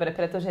 Nie, to je dobre,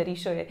 pretože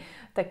Ríšo je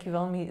taký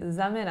veľmi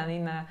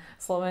zameraný na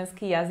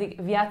slovenský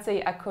jazyk.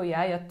 Viacej ako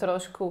ja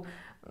trošku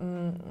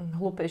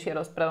hlúpejšie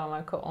rozprávam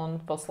ako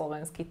on po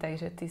slovensky,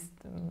 takže ty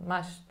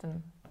máš ten...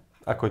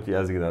 Ako ti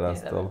jazyk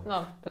narastol.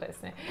 No,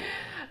 presne.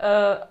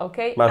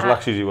 Okay. Máš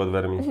ľahší život,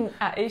 ver mi.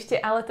 A ešte,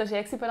 ale to,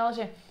 že jak si povedal,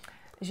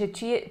 že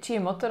či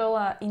je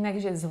Motorola inak,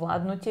 že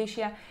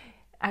zvládnutejšia,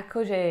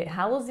 akože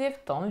halus je v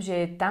tom,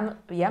 že tam,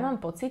 ja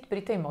mám pocit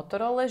pri tej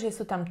Motorola, že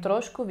sú tam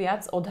trošku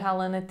viac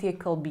odhalené tie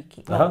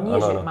klbíky.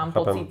 Mám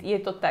pocit, je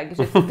to tak,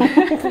 že...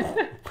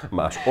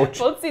 Máš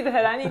oči. Pocit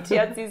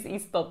hraničiaci s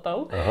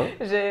istotou,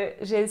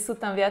 že sú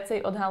tam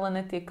viacej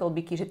odhalené tie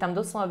klbíky, že tam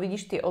doslova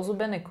vidíš tie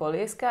ozubené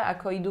kolieska,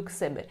 ako idú k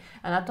sebe.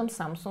 A na tom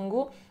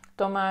Samsungu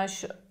to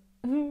máš...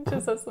 Čo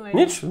sa smeješ?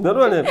 Nič,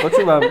 normálne,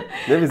 počúvam,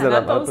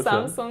 nevyzerám. A na tom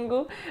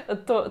Samsungu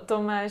to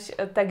máš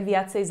tak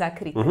viacej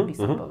zakryté, by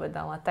som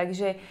povedala.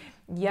 Takže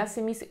ja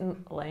si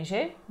myslím,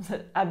 lenže,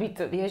 aby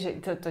to, vieš,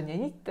 že to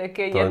není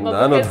také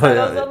jednoduché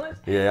sa rozhodnúť.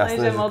 Je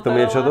jasné, že k tomu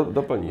niečo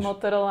doplníš.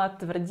 Motorola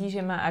tvrdí,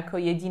 že má ako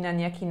jediná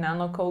nejaký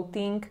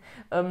nanocoating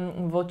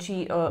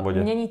voči...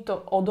 Není to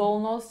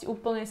odolnosť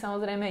úplne,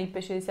 samozrejme,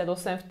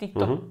 IP68 v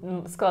týchto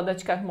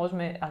skladačkách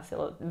môžeme asi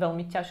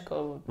veľmi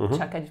ťažko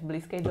čakať v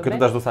blízkej dobe. Keď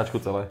to dáš do sáčku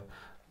celé.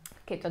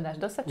 Keď to dáš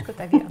do sačku,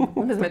 tak ja.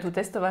 My sme tu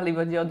testovali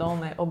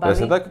vodoodolné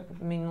obaly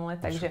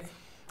minule, takže...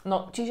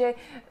 No, čiže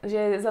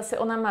že zase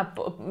ona má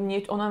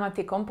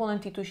tie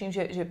komponenty, tuším,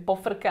 že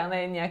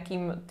pofrkané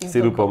nejakým...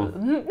 Sirupom.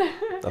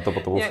 A to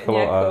potom uschlo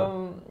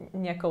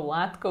nejakou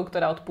látkou,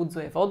 ktorá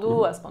odpudzuje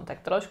vodu, aspoň tak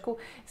trošku.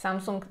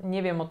 Samsung,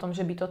 neviem o tom,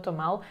 že by toto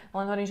mal,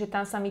 len hovorím, že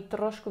tam sa mi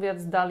trošku viac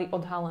dali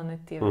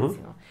odhalené tie veci.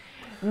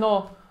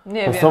 No,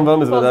 neviem. Som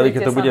veľmi zvedavý,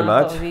 keď to bude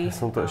mať.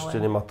 Som to ešte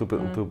nemal tú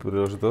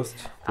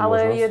príležitosť.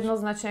 Ale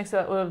jednoznačne,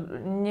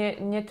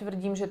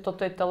 netvrdím, že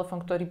toto je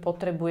telefón, ktorý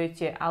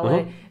potrebujete,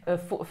 ale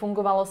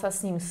fungovalo sa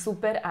s ním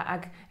super a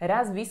ak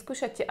raz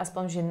vyskúšate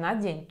aspoň, že na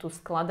deň tú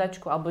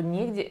skladačku, alebo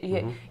niekde,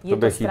 je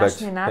to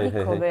strašne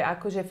návykové,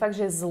 akože fakt,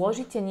 že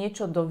zložíte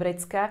niečo do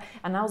vrecka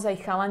a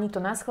naozaj chalani to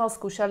naschvál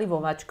skúšali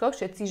vo vačkoch,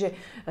 všetci, že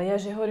ja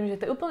hovorím,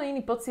 že to je úplne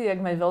iný pocit, ak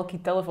mať veľký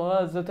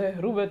telefón, to je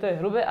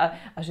hrubé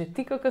a že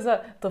ty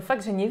kokoza, to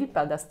fakt, že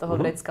nevypadá z toho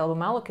vrecka, lebo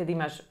málo kedy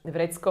máš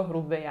vrecko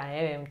hrubé, ja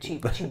neviem,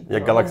 či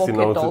jak Galaxy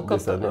Note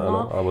 10,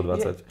 alebo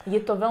 20.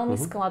 Je to veľmi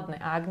skladné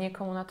a ak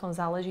niekomu na tom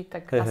záleží,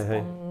 tak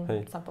aspoň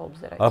sa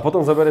poobzerajte. Ale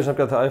potom zoberieš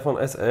napríklad iPhone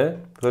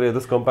SE, ktorý je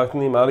dosť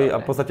kompaktný, malý a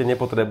v podstate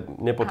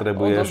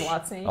nepotrebuješ...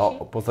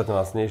 A v podstate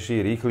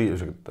lacnejší, rýchly,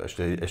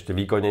 ešte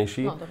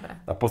výkonnejší. No, dobre.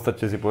 A v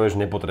podstate si povieš,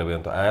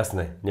 nepotrebujem to. A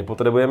jasné,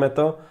 nepotrebujeme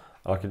to,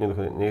 ale keď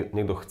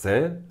niekto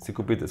chce si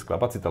kúpiť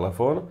sklapací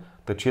telefón,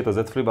 tak či je to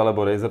Z Flip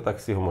alebo Razer,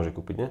 tak si ho môže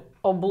kúpiť, nie?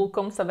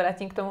 Oblúkom sa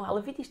vrátim k tomu,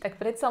 ale vidíš, tak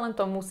predsa len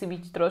to musí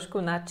byť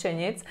trošku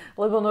nadšenec,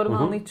 lebo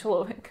normálny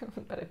človek,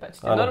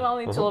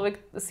 normálny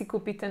človek si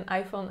kúpi ten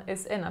iPhone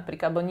SE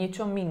napríklad, alebo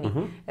niečo mini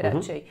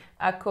radšej,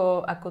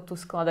 ako tú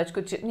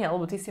skladačku. Nie,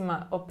 lebo ty si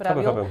ma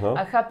opravil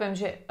a chápem,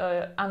 že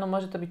áno,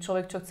 môže to byť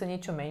človek, čo chce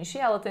niečo menšie,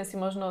 ale ten si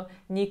možno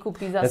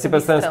nekúpi zase. Ja si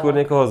predstavím skôr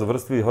niekoho z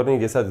vrstvy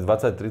horných 10,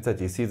 20, 30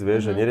 tisíc,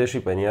 vieš, že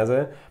nerieši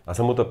peniaze a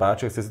sa mu to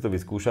páči, chce si to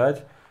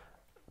vyskúšať.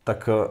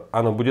 Tak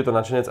áno, bude to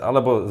nadšenec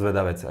alebo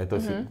zvedavec. Aj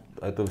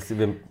to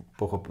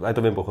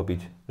viem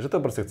pochopiť. Že to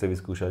proste chce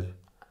vyskúšať.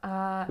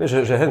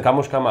 Vieš, že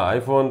kamoška má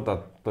iPhone,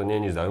 to nie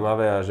je nič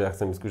zaujímavé a že ja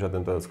chcem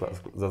vyskúšať tento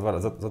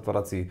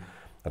zatvárací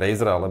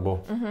Razer,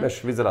 alebo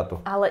vieš, vyzerá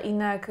to. Ale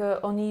inak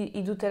oni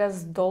idú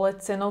teraz dole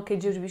cenou,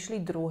 keďže už vyšli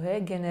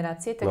druhé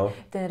generácie, tak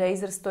ten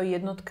Razer stojí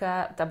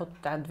jednotka, tá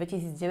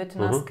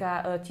 2019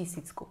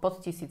 tisícku,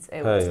 pod 1000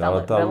 eur.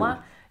 Stále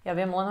veľa. Ja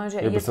viem len,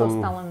 že je to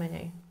stále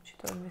menej.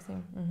 To myslím.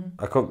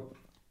 Ako,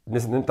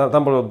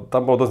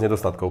 tam bolo dosť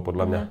nedostatkov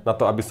podľa mňa. Na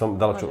to, aby som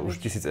dal už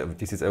 1000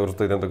 eur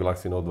stojí tento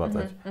Galaxy Note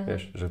 20.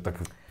 Vieš, že tak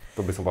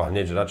to by som povedal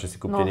hneď, že radšej si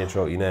kúpte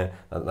niečo iné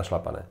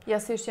našlapané.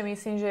 Ja si ešte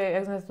myslím, že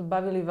jak sme sa tu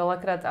bavili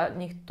veľakrát a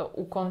nech to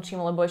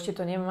ukončím, lebo ešte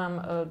to nemám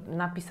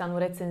napísanú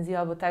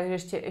recenziu alebo tak,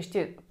 že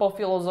ešte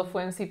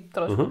pofilozofujem si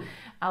trošku.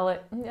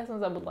 Ale ja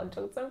som zabudla,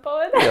 čo chcem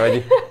povedať.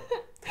 Nevadí.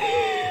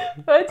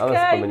 Počkaj. Ale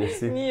spomenieš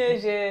si. Nie,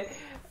 že...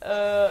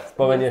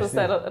 Spomenieš si.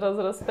 Ja som sa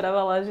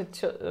rozprávala, že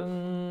čo...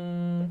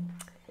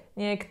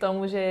 nie k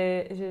tomu,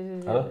 že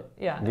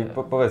ja...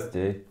 Povedzte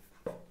jej.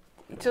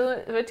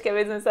 Počkaj,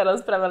 veď sme sa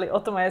rozprávali o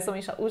tom a ja som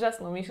išla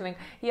úžasnú myšlienku.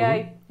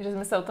 Že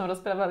sme sa o tom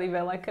rozprávali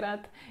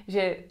veľakrát,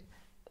 že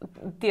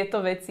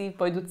tieto veci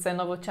pôjdu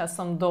cenovo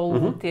časom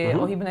dolu, tie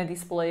ohybné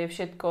displeje,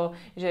 všetko,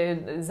 že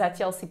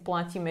zatiaľ si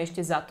platíme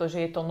ešte za to,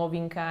 že je to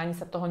novinka, ani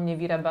sa toho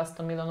nevyrába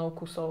 100 miliónov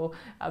kusov,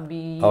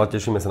 aby... Ale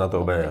tešíme sa na to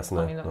obe,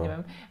 jasné.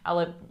 Neviem.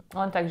 Ale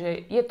len tak,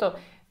 že je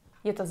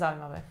to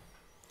zaujímavé.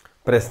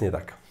 Presne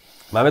tak.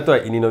 Máme tu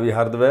aj iný nový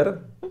hardware,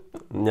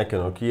 nejaké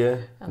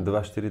Nokia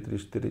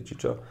 2434 či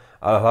čo,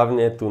 ale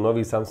hlavne tu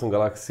nový Samsung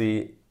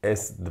Galaxy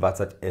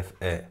S20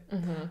 FE.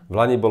 V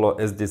lani bolo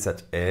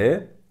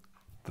S10e,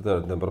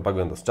 ten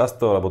propagujem dosť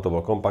často, lebo to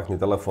bol kompaktný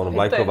telefón,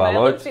 vlajková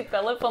loď. To je najlepší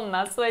telefón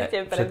na svete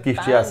pre všetkých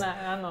pána. čias.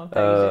 Áno,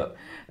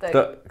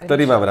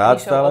 ktorý mám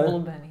rád stále.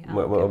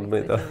 Môj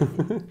obľúbený.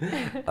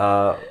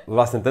 A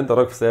vlastne tento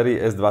rok v sérii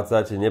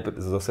S20,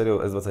 so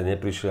sériou S20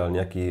 neprišiel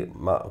nejaký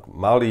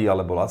malý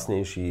alebo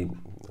lacnejší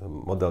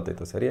model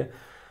tejto série.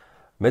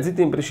 Medzi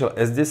tým prišiel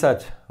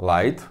S10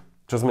 Lite,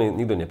 čo sme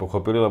nikto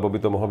nepochopili, lebo by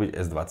to mohlo byť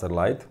S20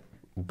 Lite.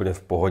 Úplne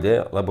v pohode,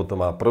 lebo to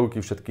má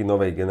prvky všetky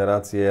novej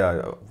generácie,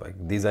 aj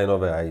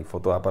dizajnové, aj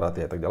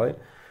fotoaparáty a tak ďalej.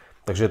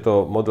 Takže je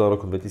to model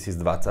roku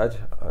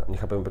 2020,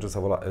 nechápem, prečo sa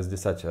volá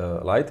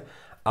S10 Lite,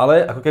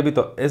 ale ako keby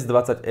to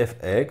S20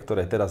 FE,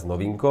 ktoré je teraz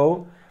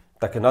novinkou,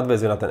 také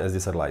nadväzuje na ten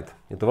S10 Lite.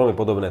 Je to veľmi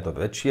podobné, je to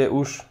väčšie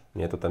už,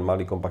 nie je to ten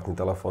malý kompaktný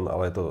telefón,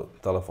 ale je to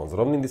telefón s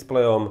rovným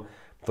displejom,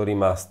 ktorý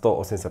má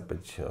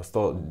 185,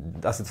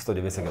 asi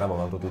 190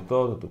 gramov, mám to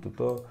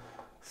tuto,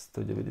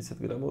 190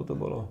 gramov to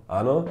bolo,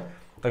 áno.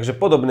 Takže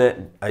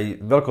podobne, aj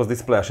veľkosť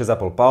displeja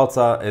 6,5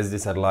 palca,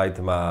 S10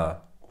 Lite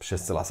má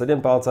 6,7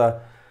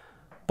 palca.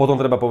 Potom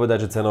treba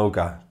povedať, že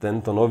cenovka.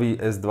 Tento nový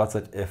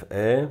S20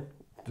 FE,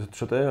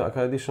 čo to je,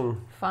 aká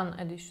edition? Fun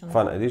Edition.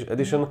 Fun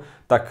Edition,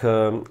 tak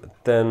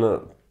ten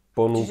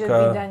ponúka...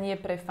 Čiže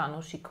vydanie pre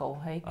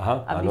fanúšikov, hej?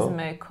 Aha, aby áno.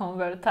 sme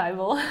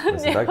convertible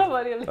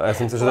nehovorili. A ja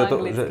som myslel,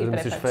 že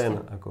myslíš fan.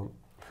 Ako...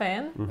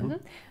 Fan?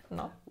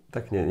 No.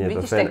 Tak nie je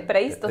vidíš, to fan, tak pre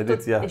istotu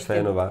edícia ešte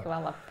fénová.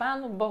 Chvála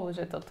Pánu Bohu,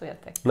 že to tu je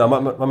tak. No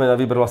máme na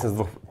výber vlastne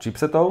z dvoch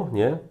chipsetov,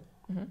 nie?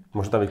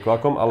 Môže tam byť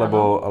Qualcomm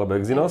alebo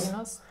Exynos.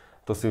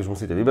 To si už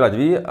musíte vybrať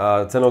vy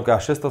a cenovka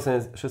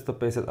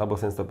 650 alebo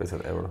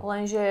 750 eur.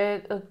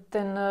 Lenže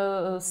ten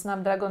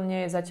Snapdragon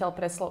nie je zatiaľ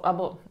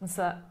alebo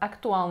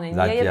aktuálne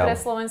nie je pre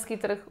slovenský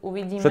trh,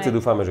 uvidíme. Všetci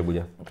dúfame, že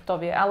bude. Kto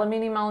vie, ale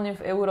minimálne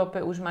v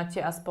Európe už máte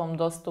aspoň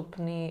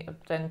dostupný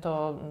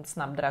tento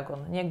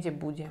Snapdragon. Niekde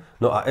bude.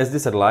 No a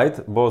S10 Lite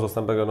bol so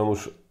Snapdragonom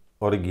už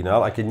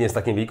originál, aj keď nie je s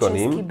takým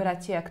výkonným. Českí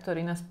bratia,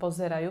 ktorí nás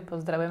pozerajú,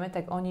 pozdravujeme,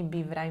 tak oni by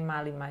vraj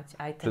mali mať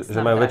aj ten Snapdragon.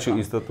 Že majú väčšiu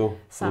istotu.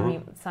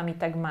 Sami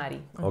tak mári.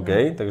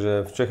 OK,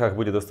 takže v Čechách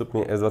bude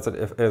dostupný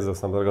S20 FE so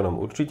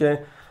Snapdragonom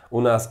určite. U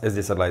nás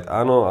S10 Lite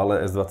áno,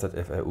 ale S20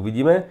 FE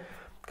uvidíme.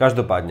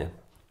 Každopádne,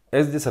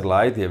 S10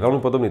 Lite je veľmi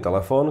podobný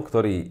telefón,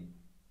 ktorý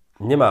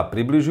nemá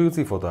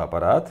približujúci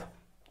fotoaparát.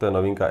 To je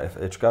novinka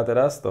FEčka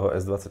teraz, toho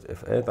S20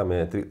 FE, tam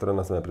je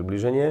trojnásobné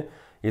približenie.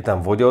 Je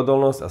tam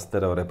vodeodolnosť a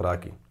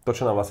stereorepráky. To,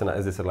 čo nám vlastne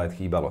na S10 Lite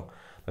chýbalo.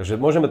 Takže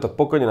môžeme to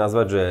pokojne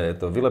nazvať, že je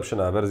to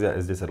vylepšená verzia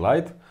S10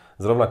 Lite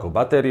s rovnakou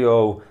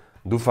batériou.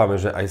 Dúfame,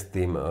 že aj s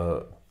tým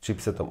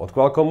chipsetom od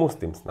Qualcommu, s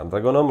tým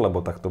Snapdragonom, lebo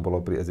tak to bolo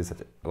pri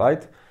S10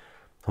 Lite.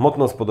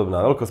 Hmotnosť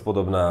podobná, veľkosť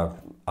podobná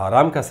a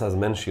rámka sa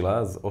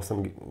zmenšila z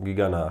 8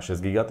 GB na 6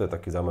 GB, to je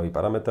taký zaujímavý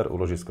parameter,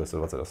 úložisko je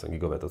 128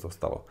 GB, to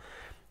zostalo.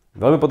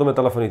 Veľmi podobné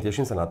telefóny,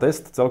 teším sa na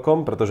test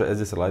celkom, pretože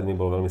S10 Lite mi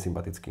bol veľmi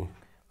sympatický.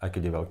 Aj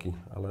keď je veľký,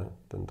 ale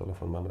ten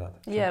telefón mám rád.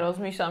 Čo? Ja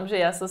rozmýšľam,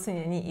 že ja som si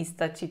není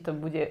istá, či to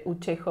bude u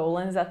Čechov,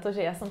 len za to,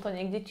 že ja som to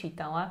niekde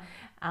čítala,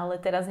 ale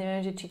teraz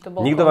neviem, že či to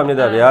bol... Nikto vám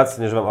nedá viac,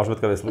 než vám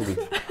Alžbetka vie slúbiť.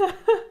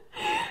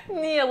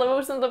 Nie, lebo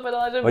už som to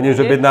povedala, že oni bude. Oni už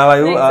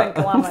objednávajú Nechcem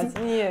klamať,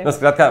 nie. No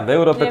skrátka, v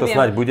Európe to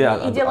snáď bude.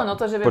 Ide len o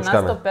to, že viem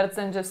na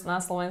 100%, že na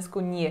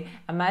Slovensku nie.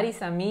 A marí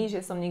sa mi,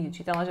 že som niekde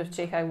čítala, že v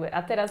Čechách bude. A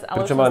teraz...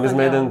 Prečo my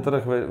sme jeden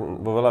trh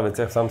vo veľa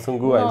veciach v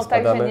Samsungu aj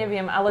spadáme. Takže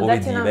neviem, ale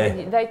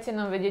dajte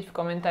nám vedieť v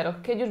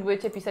komentároch. Keď už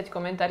budete písať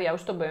komentári, ja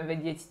už to budem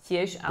vedieť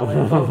tiež,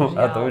 ale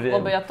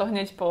lebo ja to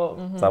hneď po...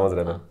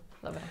 Samozrejme.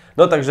 Dobre.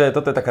 No takže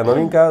toto je taká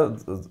novinka,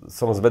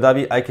 som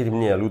zvedavý, aj keď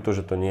mne je ľúto,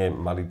 že to nie je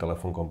malý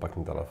telefón,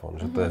 kompaktný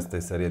telefón, že to je z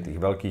tej série tých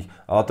veľkých,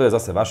 ale to je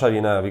zase vaša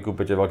vina, vy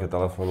kúpete veľké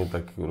telefóny,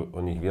 tak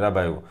oni ich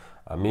vyrábajú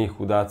a my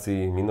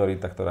chudáci,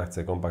 minorita, ktorá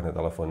chce kompaktné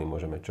telefóny,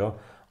 môžeme čo?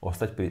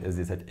 Ostať pri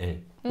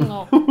S10e.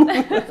 No,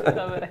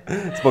 dobre.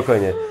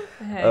 Spokojne.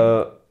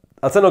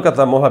 A cenovka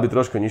tam mohla byť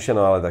trošku nižšia,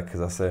 no ale tak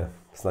zase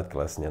snaď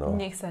klesne. No.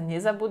 Nech sa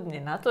nezabudne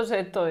na to,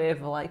 že to je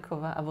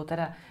vlajková, alebo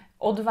teda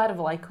odvar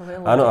vlajkovej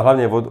lode. Áno, a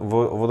hlavne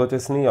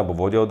vodotesný alebo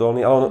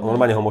vodeodolný, ale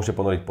normálne ho môžete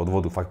ponoriť pod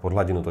vodu, fakt pod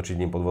hladinu, točiť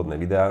ním podvodné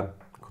videá,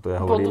 ako to ja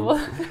hovorím.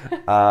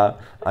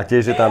 A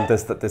tiež je tam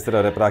tie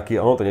stereorepráky,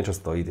 ono to niečo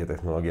stojí, tie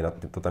technológie,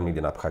 to tam ide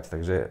napchať,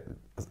 takže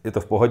je to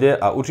v pohode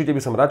a určite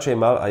by som radšej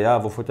mal aj ja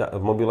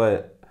v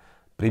mobile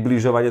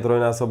približovanie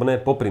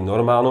trojnásobné, popri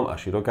normálnom a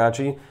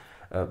širokáči,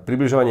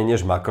 približovanie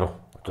než makro.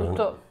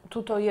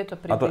 Tuto je to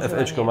približovanie. A to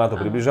FEčko má to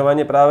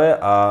približovanie práve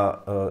a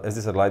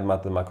S10 Lite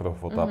má ten makro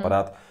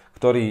fotoaparát,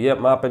 ktorý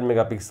má 5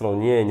 megapixelov,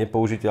 nie je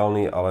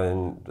nepoužiteľný, ale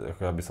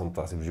ja by som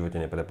to asi v živote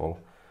neprepol.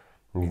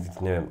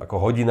 Neviem,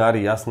 ako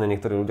hodinári, jasné,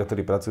 niektorí ľudia,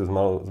 ktorí pracujú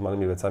s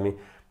malými vecami,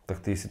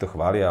 tak tí si to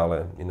chvália,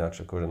 ale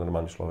ináč akože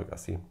normálny človek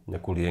asi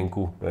nejakú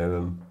lienku,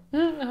 neviem.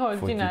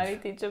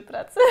 Hodinári, tí čo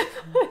pracujú.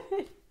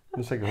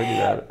 Však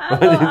hodinár.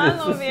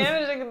 Áno,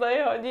 viem, že kto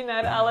je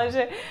hodinár, ale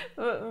že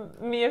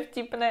mi je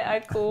vtipné,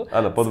 akú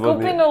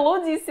skupinu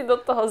ľudí si do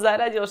toho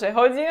zaradil, že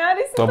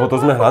hodinári si to... Lebo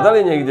to sme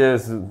hľadali niekde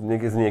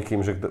s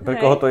niekým, že pre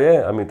koho to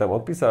je a my tam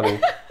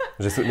odpísali.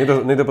 Že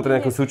niekto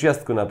potrebuje nejakú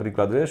súčiastku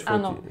napríklad, vieš?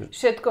 Áno,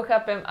 všetko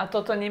chápem a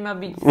toto nemá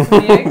byť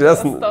smiech.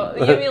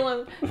 Je mi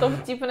len to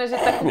vtipné,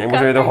 že takú...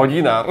 Nemôže byť to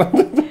hodinár.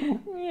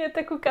 Nie,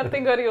 takú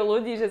kategóriu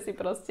ľudí, že si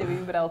proste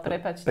vybral,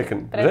 prepáčte.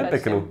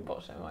 Peknú.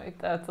 Bože môj,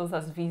 to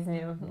zase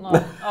význem. No,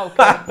 OK.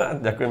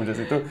 Ďakujem, že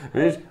si tu.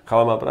 Vieš,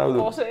 chala má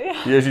pravdu. Bože.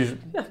 Ježiš,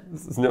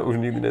 s ňou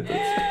už nikdy netoč.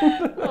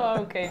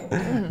 No, OK.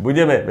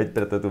 Budeme, veď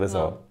preto je tu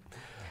veselo.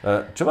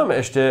 Čo máme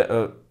ešte?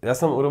 Ja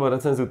som urobil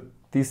recenziu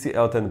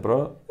TCL 10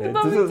 Pro. To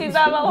by ti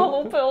dával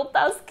hlúpe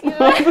otázky,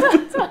 že?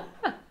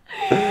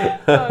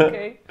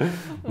 Okay.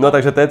 No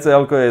takže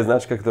TCL je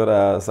značka,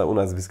 ktorá sa u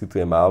nás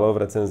vyskytuje málo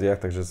v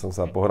recenziách, takže som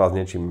sa pohral s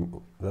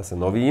niečím zase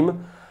novým.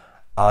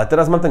 Ale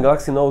teraz mám ten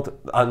Galaxy Note,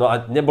 no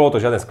a nebolo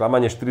to žiadne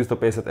sklamanie,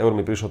 450 €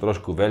 mi prišlo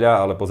trošku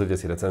veľa, ale pozrite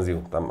si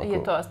recenziu. Tam je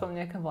to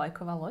aspoň nejaká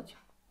vlajková loď?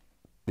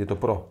 Je to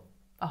Pro.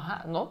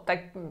 Aha, no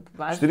tak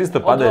máš... 400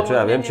 padé, čo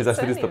ja viem, či za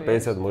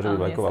 450 môže byť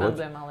vlajková loď.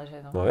 Ale že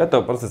no je to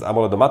proste s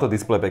AMOLEDom, má to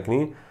displej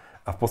pekný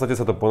a v podstate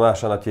sa to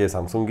ponáša na tie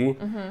Samsungy.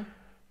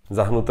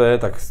 Zahnuté,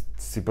 tak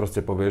si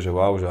proste povie, že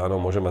wow, že áno,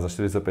 môže mať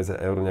za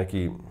 450 €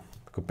 nejaký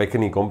ako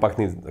pekný,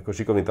 kompaktný, ako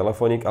šikovný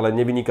telefónik, ale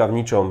nevyniká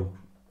v ničom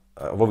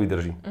vo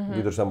výdrži.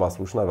 Výdrž tam bola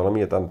slušná,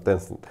 veľmi je tam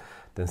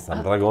ten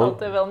Snapdragon.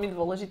 To je veľmi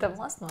dôležitá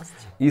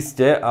vlastnosť.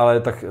 Isté,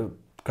 ale tak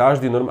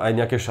každý aj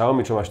nejaké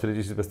Xiaomi, čo má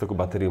 4500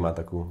 batériu, má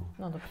takú.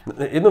 No, dobre.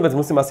 Jednu vec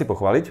musím asi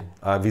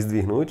pochváliť a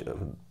vyzdvihnúť.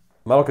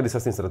 Málo kedy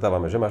sa s tým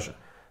stretávame, že máš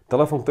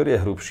telefón, ktorý je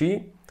hrubší,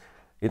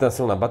 je tam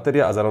silná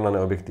batéria a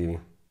zarovnané objektívy.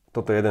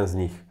 Toto je jeden z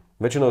nich.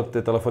 Väčšinou tie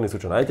telefóny sú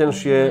čo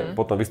najtenšie,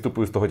 potom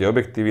vystupujú z toho tie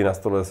objektívy, na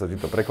stole sa ti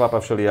to preklápa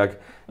všelijak,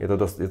 je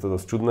to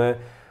dosť čudné.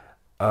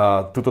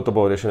 A tuto to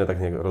bolo riešené tak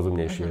nejak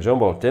rozumnejšie. Že on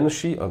bol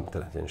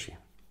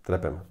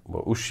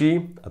bol užší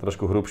a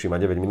trošku hrubší, má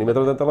 9 mm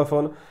ten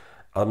telefón,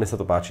 ale mne sa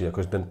to páči,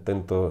 akože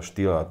tento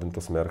štýl a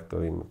tento smer,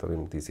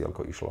 ktorým TCL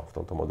išlo v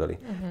tomto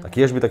modeli. A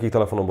kiež by takých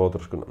telefónov bolo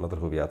trošku na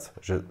trhu viac,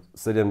 že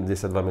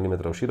 72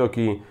 mm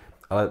široký,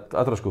 ale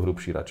a trošku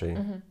hrubší radšej,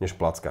 než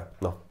placka.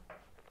 No.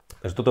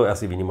 Takže toto je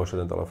asi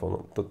výnimočné ten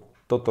telefón.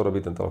 Toto robí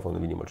ten telefón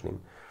výnimočným.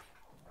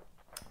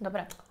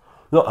 Dobre.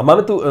 No a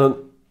máme tu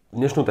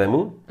dnešnú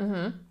tému,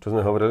 čo sme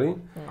hovorili.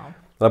 No.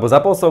 Lebo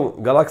zapol som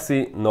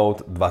Galaxy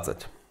Note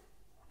 20.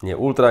 Nie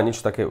Ultra,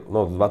 nič také,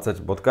 Note 20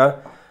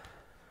 bodka.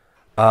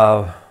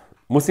 A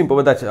musím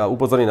povedať a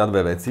upozorniť na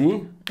dve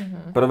veci.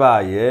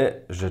 Prvá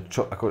je, že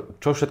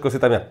čo všetko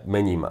si tam ja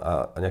mením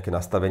a nejaké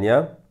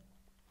nastavenia.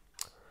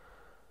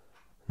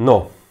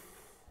 No.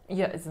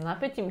 Ja s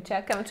napätím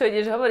čakám, čo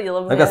ideš hovoriť,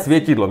 lebo taká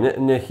svietidlo.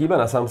 Mne chýba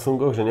na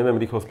Samsungoch, že neviem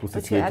rýchlo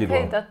spustiť svietidlo.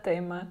 Aká je tá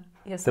téma?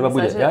 Ja téma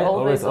bude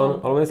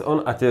always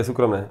on a tie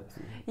súkromné.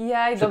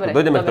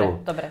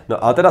 Dobre.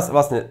 No ale teraz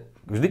vlastne,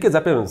 vždy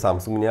keď zapiem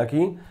Samsung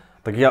nejaký,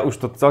 tak ja už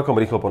to celkom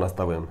rýchlo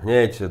ponastavujem.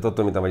 Hneď,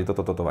 toto mi tam vadí,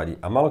 toto vadí.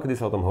 A málo kedy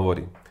sa o tom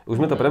hovorí.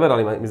 Už sme to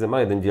preberali, my sme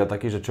mali jeden diel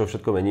taký, že čo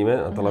všetko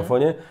meníme na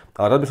telefóne,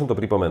 ale rád by som to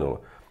pripomenul.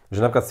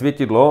 Že napríklad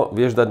svietidlo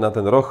vieš dať na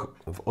ten roh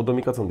v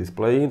odomýkacom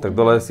displeji, tak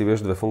dole si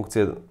vieš dve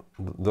funkcie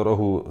do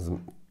rohu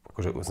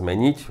akože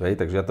zmeniť, hej,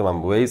 takže ja to mám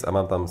Waze a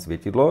mám tam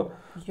svietidlo.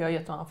 Ja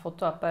to mám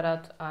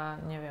fotoaparát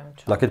a neviem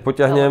čo. A keď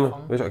potiahnem,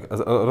 vieš,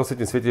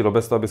 rozsvietím svietidlo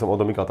bez toho, aby som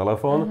odomýkal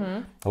telefón,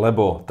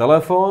 lebo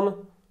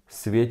telefón,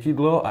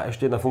 svietidlo a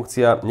ešte jedna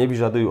funkcia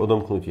nevyžadujú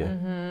odomknutie.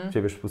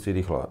 Čiže vieš spustiť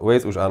rýchlo.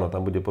 Waze už áno,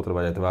 tam bude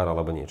potrebovať aj tvár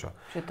alebo niečo.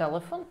 Čiže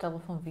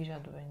telefón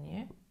vyžaduje,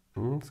 nie?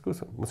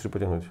 Skús, musíš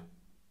potiahnuť.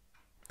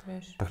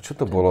 Vieš, tak čo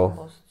to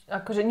bolo?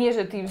 Akože nie,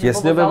 že ty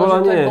tiesňové blbosť,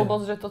 ale že to je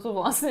blbosť, že to tu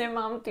vlastne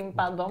mám tým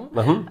pádom.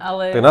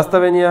 Ale... Tak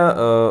nastavenia,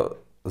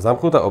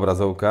 zamknutá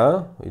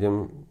obrazovka,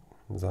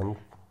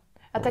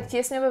 A tak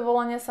tiesňové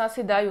volania sa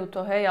asi dajú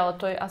to, hej, ale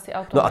to je asi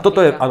automatika.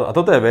 No a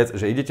toto je vec,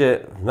 že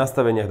idete v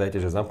nastaveniach,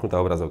 dajte, že zamknutá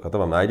obrazovka, to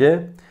vám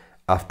nájde.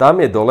 A tam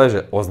je dole,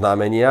 že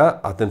oznámenia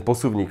a ten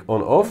posuvník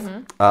on-off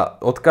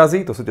a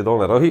odkazy, to sú tie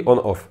dolné rohy,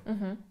 on-off.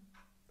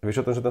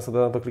 Vieš o tom, že tam sa dá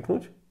na to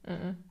kliknúť?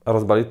 A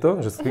rozbaliť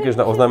to? Že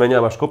klikneš na oznámenia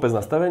a máš kopec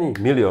nastavení?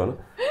 1 000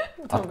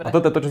 000. A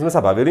toto je to, čo sme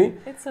sa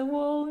bavili. It's a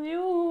whole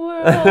new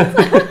world.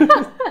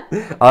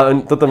 A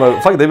toto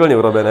má fakt debilne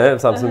urobené v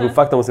Samsungu,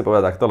 fakt to musím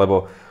povedať takto,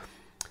 lebo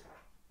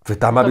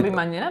tam to by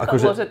ma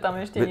nenapadlo, že tam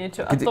ešte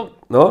niečo.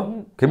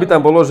 Keby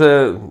tam bolo,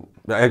 že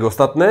jak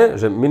ostatné,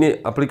 že mini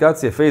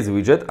aplikácie Face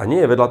Widget a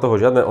nie je vedľa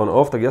toho žiadne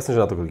on-off, tak jasne,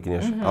 že na to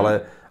klikneš.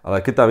 Ale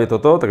keď tam je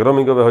toto, tak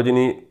roamingové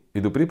hodiny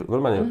idú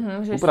normálne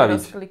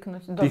upraviť.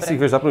 Ty si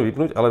ich vieš zapnúť,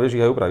 vypnúť, ale vieš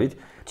ich aj upraviť.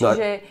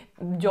 Čiže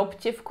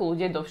ďobte v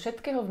kľude do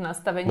všetkého v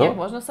nastaveniach.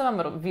 Možno sa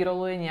vám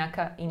vyroluje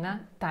nejaká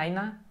iná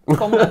tajná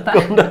komnata.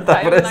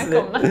 Tajná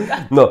komnata.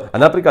 No a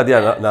napríklad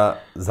ja na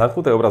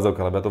zamknutej obrazovke,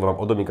 lebo ja to volám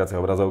odomýkacia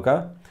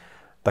obrazovka,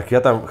 tak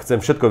ja tam chcem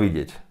všetko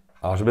vidieť.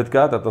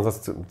 Alžbetka, tam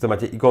zase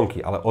máte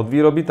ikonky, ale od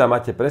výroby tam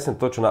máte presne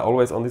to, čo na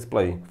Always On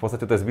Display. V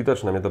podstate to je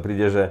zbytočné, mne to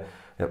príde, že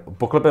ja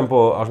poklepem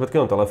po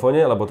Alžbetkevom telefóne,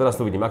 lebo teraz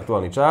tu vidím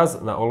aktuálny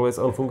čas na Always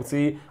On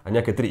funkcii a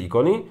nejaké 3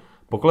 ikony.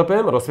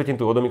 Poklepem, rozsvietím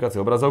tú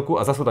odomýkaciu obrazovku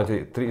a zase sú tam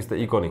tie 3 isté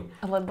ikony.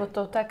 Lebo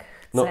to tak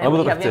chcem. No, lebo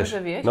to tak viem, chceš. že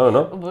vieš, no.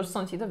 lebo už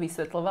som ti to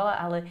vysvetľovala,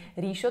 ale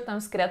Ríšo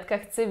tam skrátka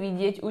chce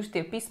vidieť už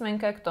tie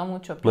písmenka k tomu,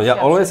 čo píše. No ja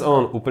Always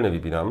On úplne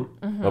vypínam,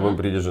 lebo mi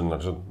príde, že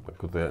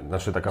to je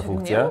naša taká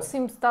funkcia.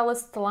 Nemusím stále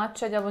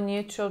stlačať alebo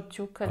niečo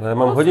ťukať. Ale ja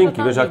mám hodinky,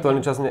 vieš,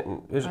 aktuálny čas...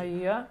 Vieš, a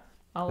ja?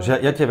 Ale...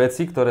 Že ja tie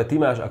veci, ktoré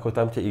ty máš ako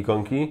tam tie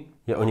ikonky,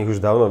 ja o nich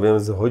už dávno viem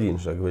z hodín,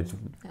 však veď...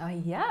 A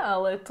ja,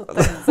 ale to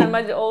tak chcem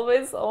mať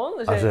Always On,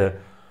 že... A že...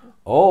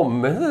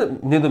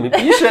 Niekto mi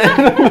píše.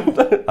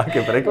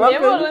 Aké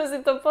prekvapenie. Nemôžem si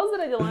to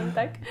pozrieť len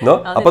tak.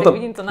 No, ale a potom,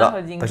 vidím to na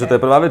hodinke. Takže to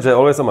je prvá vec, že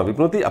Always On mám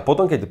vypnutý a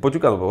potom, keď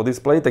poťukám o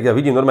display, tak ja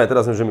vidím normálne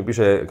teraz, že mi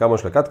píše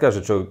kamoška Katka,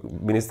 že čo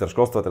minister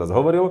školstva teraz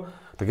hovoril,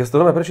 tak ja si to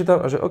normálne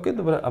prečítam a že OK,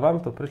 dobre, a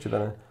vám to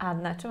prečítané. A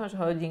na čo máš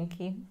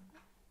hodinky?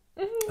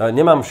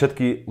 Nemám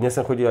všetky, dnes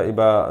sem chodia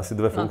iba asi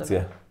 2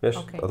 funkcie,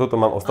 vieš? Okay. A toto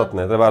mám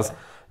ostatné, trebárs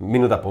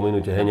minúta po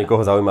minúte, hej,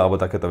 niekoho zaujíma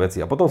alebo takéto veci.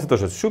 A potom si to,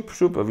 že šup,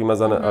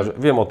 vymazané a že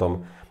viem o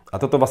tom. A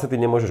toto vlastne ty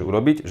nemôžeš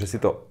urobiť, že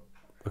si to...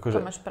 Akože,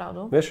 to máš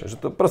pravdu. Vieš, že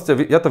to proste,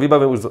 ja to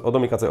vybavím už z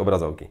odomýkacej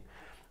obrazovky.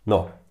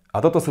 No, a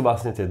toto sú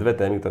vlastne tie 2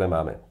 témy, ktoré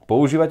máme.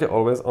 Používate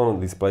Always On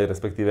Display,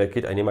 respektíve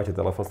keď aj nemáte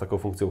telefón s takou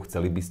funkciou,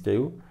 chceli by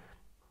ste ju,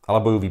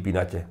 alebo ju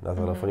vypínate na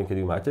telefóne, keď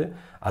ju máte.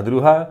 A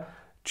druhá,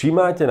 či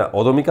máte na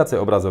odomýkacej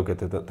obrazovke,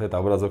 to je tá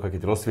obrazovka,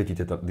 keď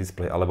rozsvietite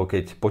displej, alebo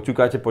keď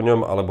poťukáte po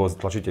ňom, alebo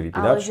tlačíte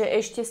vypínač. Ale že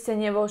ešte ste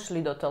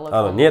nevošli do telefónu.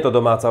 Áno, nie je to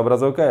domáca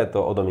obrazovka, je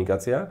to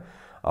odomýkacia,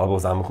 alebo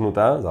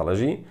zamknutá,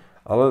 záleží.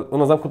 Ale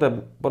ono zamknuté,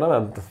 podľa mňa,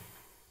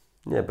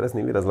 nie je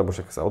presný výraz, lebo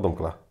však sa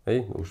odomkla,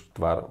 hej, už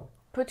tvár.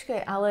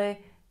 Počkaj, ale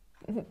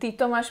ty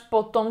to máš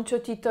po tom,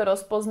 čo ti to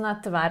rozpozná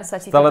tvár, sa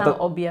ti Stále to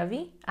tam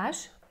objaví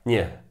až?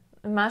 Nie.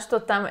 Máš to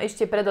tam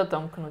ešte pred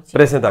odomknutím.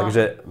 Presne tak,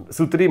 že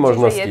sú 3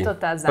 možnosti. Čiže je to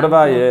tá zamknutá.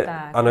 Prvá je,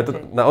 áno, je to,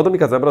 na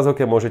odomýkacej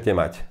obrazovke môžete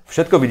mať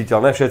všetko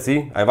viditeľné,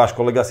 všetci, aj váš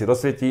kolega si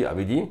rozsvietí a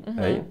vidí,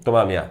 hej, to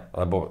mám ja,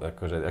 lebo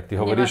akože, ak ty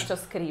hovoríš... Nemáš čo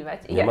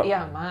skrývať,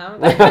 ja mám.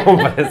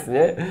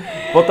 Presne.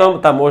 Potom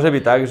tam môže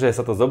byť tak, že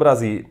sa to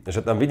zobrazí, že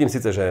tam vidím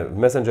síce, že v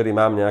Messengeri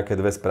mám nejaké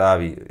 2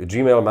 správy,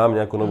 Gmail mám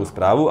nejakú novú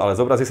správu, ale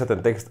zobrazí sa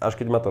ten text, až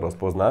keď ma to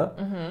rozpozná.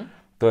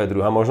 To je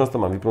druhá možnosť, to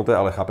mám vypnuté,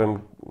 ale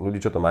chápem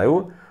ľudí, čo to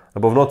majú.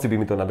 Lebo v noci by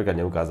mi to napríklad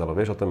neukázalo,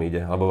 vieš, o tom ide.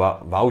 Alebo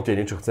v aute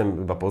niečo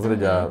chcem iba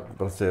pozrieť a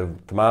proste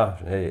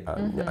tma, hej,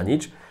 a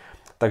nič.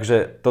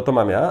 Takže toto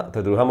mám ja, to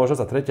je druhá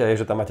možnosť. A tretia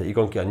je, že tam máte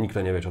ikonky a nikto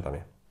nevie, čo tam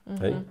je.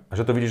 Hej? A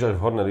že to vidíš až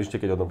v hornej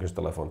lište, keď odomkneš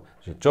telefón.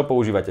 Čo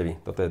používate vy?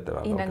 Toto je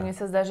téma. Inak mne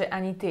sa zdá, že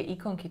ani tie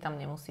ikonky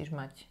tam nemusíš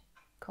mať.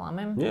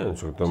 Klamem? Nie,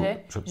 čo tam...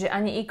 Že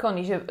ani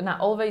ikony, že na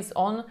Always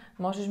On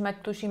môžeš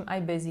mať, tuším,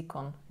 aj bez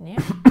ikon, nie?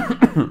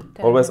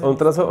 Always On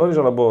teraz hovoríš,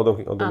 alebo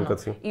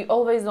odomýkaciu? I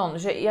Always On,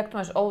 že jak tu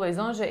máš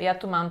Always On, že ja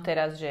tu mám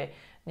teraz, že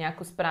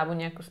nejakú správu,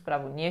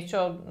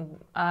 niečo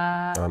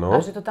a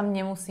že to tam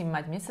nemusím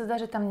mať. Mne sa zdá,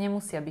 že tam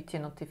nemusia byť tie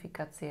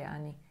notifikácie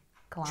ani.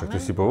 Klamem? Však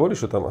ty si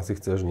povolíš, čo tam asi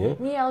chceš, nie?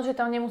 Nie, ale že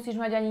tam nemusíš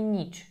mať ani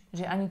nič,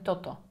 že ani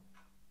toto.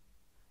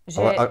 Že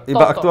ale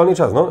iba aktuálny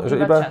čas, no?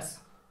 Že iba čas.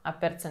 A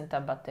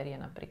percentá batérie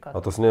napríklad. A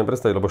to si neviem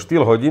predstaviť, lebo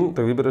štýl hodín,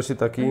 tak vybereš si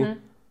taký...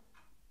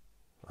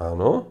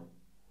 Áno?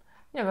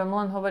 Neviem,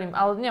 len hovorím,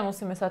 ale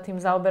nemusíme sa tým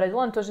zaoberať.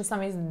 Len to, že sa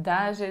mi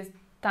zdá, že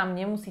tam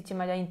nemusíte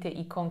mať ani tie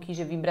ikonky,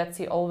 že vybrať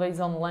si Always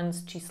On len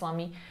s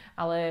číslami,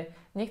 ale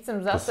nechcem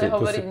zase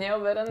hovoriť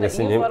neoverené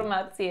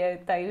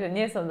informácie, takže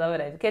nie som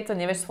dobre. Keď to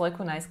nevieš z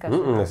fleku najskôr.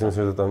 Ja si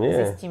myslím, že to tam nie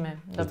je.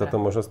 Zistíme. Že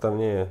táto možnosť tam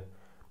nie je.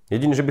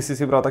 Jediné, že by si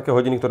vybral také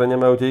hodiny, ktoré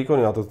nemajú tie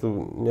ikony, a to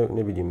tu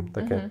nevidím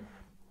také.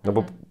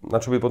 Lebo na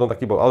čo by potom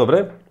taký bol. Ale dobre.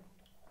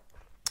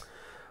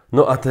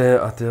 No a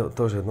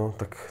to, že no,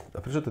 tak... A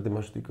prečo ty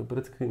máš týko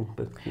pred screen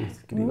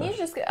Nie,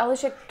 ale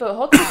však to,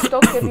 hoci to,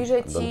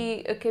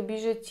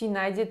 kebyže ti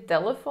nájde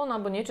telefón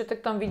alebo niečo,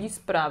 tak tam vidí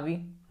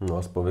správy.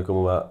 No aspoň vie,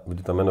 komu vidí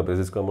tam meno,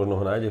 priezvisko a možno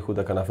ho nájde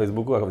chudáka na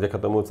Facebooku a vďaka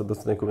tomu sa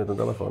dostane ku mne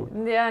ten telefón.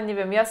 Ja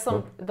neviem,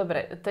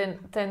 dobre,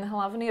 ten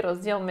hlavný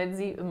rozdiel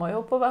medzi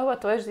mojou povahou a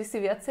to je, že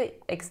si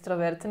viacej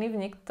extrovertný v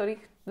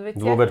niektorých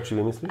veciach.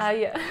 Dôverčivý, myslíš? A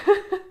ja.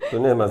 To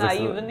nemá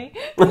naivný.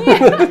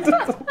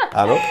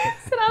 Áno?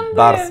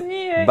 Srandujem,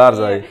 nie.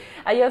 Barzaj.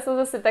 A ja som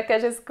zase taká,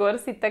 že skôr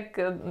si tak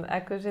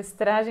akože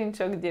strážim,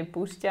 čo kde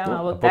púšťam,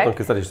 alebo tak. A potom,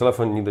 keď strážiš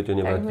telefón, nikto ťa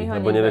nevráti,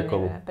 lebo nevie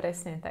komu.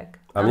 Presne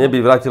tak. A mne by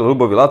vrátil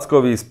Ľubovi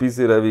Lackovi z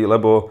Pisirevi,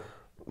 lebo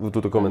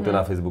túto komentuje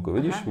na Facebooku,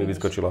 vidíš? Mi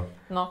vyskočilo.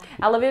 No,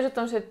 ale vieš o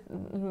tom, že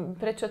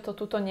prečo to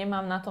tuto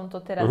nemám na tomto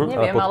teraz,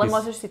 neviem, ale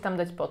môžeš si tam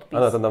dať podpis.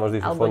 Áno, tam dáš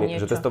vždy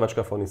že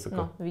testovačka Fonisoko.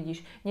 No,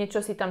 vidíš,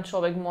 niečo si tam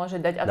človek môže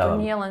dať a to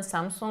nie len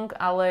Samsung,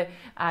 ale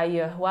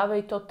aj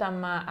Huawei to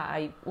tam má a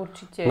aj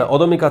určite... Na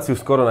odomýkaciu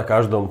skoro na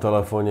každom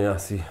telefóne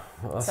asi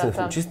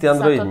čistý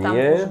Android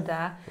nie. Už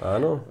dá.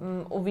 Áno.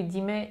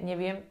 Uvidíme,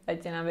 neviem,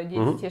 dajte nám vedieť,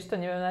 tiež to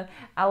neviem,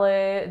 ale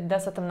dá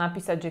sa tam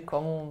napísať, že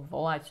komu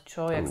volať,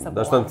 čo, jak sa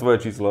volá. Dáš tam svoje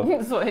číslo.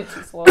 Svoje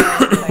číslo.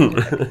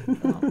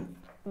 No.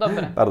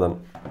 Dobre.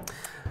 Pardon.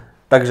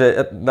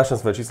 Takže našem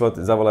svoje číslo,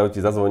 zavolajú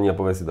ti, zazvoní a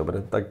povie si dobre,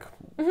 tak...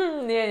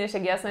 Nie,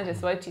 však jasné, že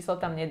svoje číslo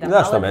tam nedám.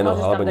 Dáš tam meno,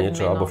 alebo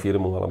niečo, alebo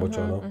firmu, alebo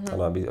čo,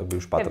 aby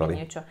už patrali.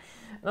 Niečo.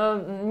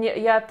 No,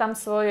 ja tam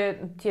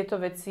svoje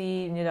tieto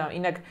veci nedám.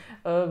 Inak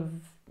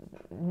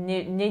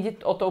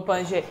nejde o to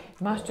úplne, že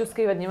máš čo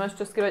skrývať, nemáš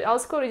čo skrývať, ale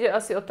skôr ide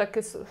asi o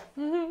také...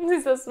 Ty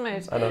sa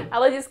smeješ.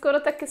 Ale ide skôr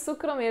o také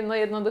súkromie,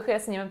 jednoducho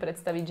ja si neviem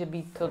predstaviť, že by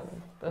to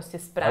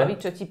proste spraviť,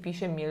 čo ti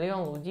píše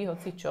milión ľudí,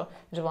 hoci čo,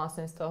 že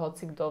vlastne z toho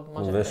hoci kto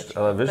môže prečítať.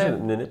 Ale vieš, že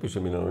mne nepíše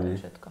milión ľudí.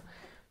 Všetko.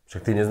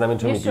 Však ty neznám,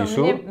 čo mi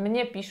píšu?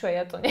 Mne píšu a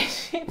ja to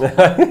nečítam.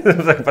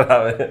 Tak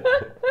práve.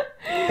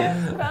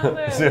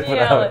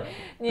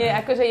 Nie,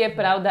 akože je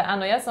pravda.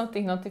 Áno, ja som v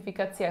tých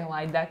notifikáciách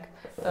lajdak.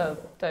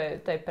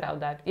 To je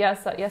pravda. Ja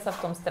sa v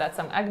tom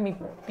strácam. Ak mi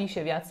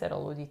píše viacero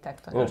ľudí,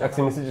 tak to nie. Ak si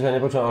myslíte, že ja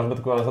nepočúvam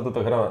Alžbetku, ale sa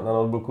toto hrá na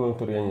notebooku,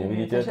 ktorý ani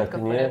nevidíte, tak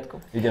nie.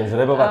 Idem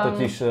žrebovať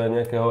totiž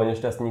nejakého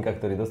nešťastníka,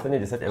 ktorý dostane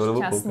 10 eur.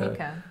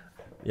 Šťastníka.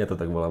 Ja to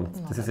tak volám.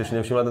 Ty si ešte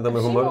nevšimla ten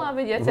môj humor? Všimla,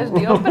 veď ja ťa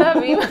vždy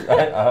opravím.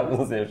 Aha,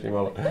 to si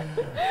nevšimla.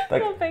 Tak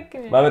no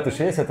pekne. Máme tu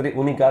 63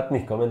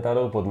 unikátnych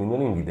komentárov pod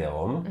minulým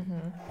videom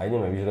a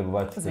ideme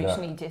vyžrebovať.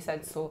 Zvyšných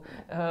 10 sú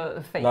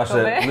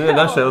fejkové.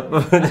 Naše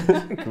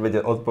odpovede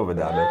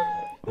odpovedáme.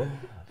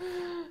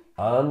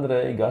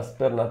 Andrej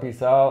Gasper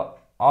napísal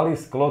Ali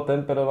sklo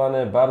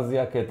temperované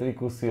barziaké 3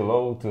 kusy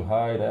low to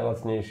high,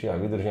 najlacnejšie a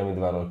vydržia mi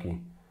 2 roky.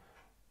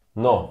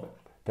 No.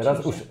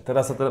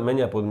 Teraz sa teda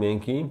menia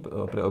podmienky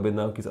pre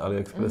objednávky z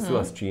AliExpressu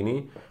a z Číny,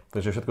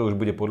 takže všetko už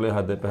bude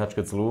podliehať DPH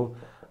clu.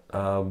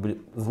 A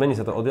zmení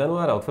sa to od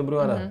januára, od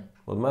februára,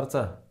 od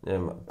marca?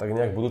 Neviem, tak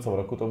nejak v budúcom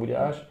roku to bude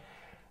až.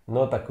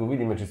 No tak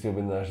uvidíme, či si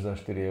objednáš za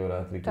 4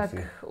 eurá 3 kusy.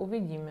 Tak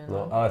uvidíme.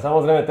 No, ale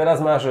samozrejme teraz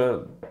máš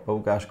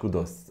poukážku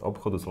do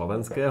obchodu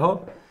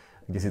slovenského,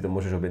 kde si to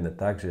môžeš objednať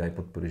tak, že aj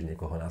podporíš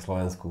niekoho na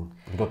Slovensku.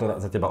 Kto to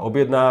za teba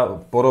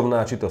objedná,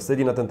 porovná, či to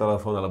sedí na ten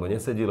telefón, alebo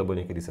nesedí, lebo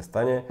niekedy sa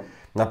stane.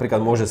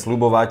 Napríklad môže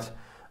sľubovať,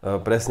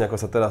 presne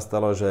ako sa teraz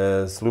stalo,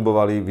 že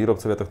sľubovali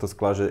výrobcovia tohto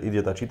skla, že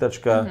ide tá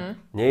čítačka,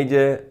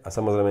 nejde a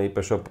samozrejme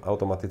ePeshop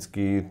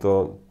automaticky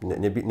to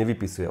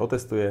nevypisuje,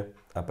 otestuje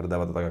a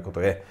predáva to tak, ako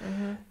to je.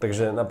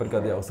 Takže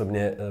napríklad ja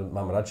osobne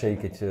mám radšej,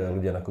 keď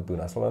ľudia nakupujú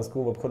na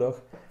Slovensku v obchodoch.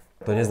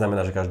 To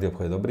neznamená, že každý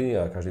obchod je dobrý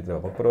a každý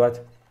treba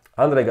podporovať.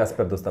 Andrej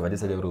Gasper dostáva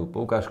 10 eurovú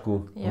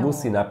poukážku,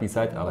 musí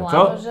napísať, ale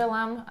čo?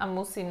 Blahoželám a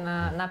musí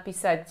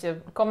napísať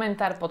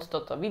komentár pod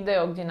toto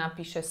video, kde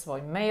napíše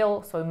svoj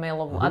mail, svoju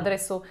mailovú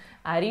adresu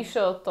a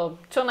Ríšo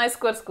to čo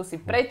najskôr skúsi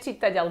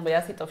prečítať, alebo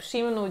ja si to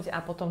všimnúť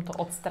a potom to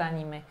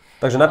odstraníme.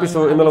 Takže napíš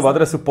svoju e-mailovú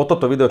adresu pod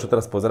toto video, čo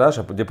teraz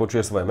pozeráš a kde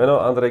počuješ svoje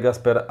meno, Andrej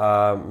Gasper,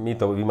 a my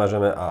to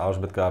vymažeme a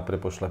Alžbetka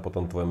prepošle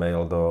potom tvoj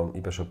mail do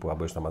ePeshopu a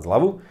budeš tam mať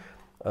zľavu.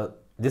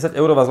 10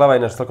 eurová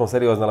zľava je náš celkom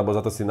seriózna, lebo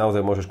za to si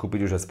naozaj môžeš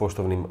kúpiť už aj s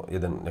poštovným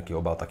jeden nejaký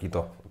obal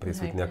takýto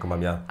prísvitný, ako mám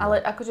ja.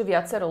 Ale akože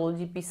viacero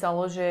ľudí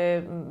písalo,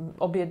 že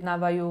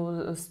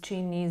objednávajú z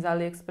Číny, z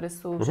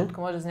AliExpressu, všetko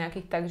môže z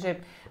nejakých, takže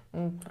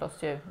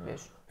proste,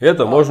 vieš. Je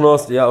to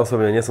možnosť, ja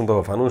osobne nie som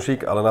toho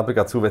fanúšik, ale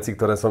napríklad sú veci,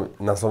 ktoré som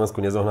na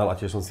Slovensku nezohnal a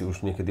tiež som si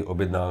už niekedy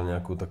objednal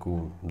nejakú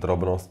takú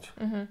drobnosť.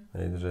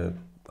 Hej, že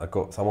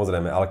ako,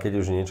 samozrejme, ale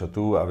keď už je niečo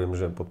tu a viem,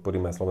 že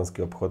podporíme aj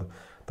slovenský obchod,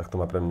 tak to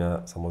má pre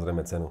mňa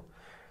samozrejme cenu.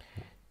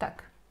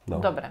 Tak,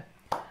 dobre.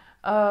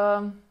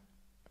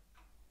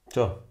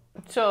 Čo?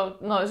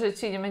 No, že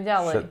či ideme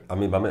ďalej. A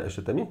my máme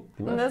ešte témy?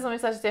 No, som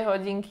myslela, že tie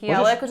hodinky, môžeš?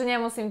 Ale akože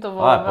nemusím to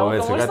volať.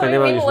 Povedz, už som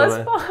im minule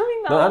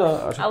spomínala. No áno.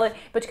 Ale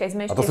počkaj,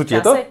 sme ešte v čase. A to sú v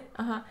tieto?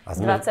 Aha,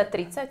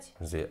 20-30?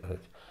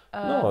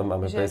 No,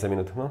 máme 50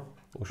 minút, no.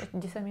 Už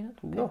 10 minút?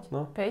 5?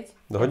 No.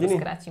 5? Do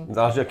hodiny? Skrátim.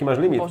 Záleží, aký máš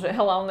limit. Bože,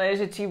 hlavné je,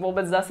 že či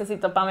vôbec zase si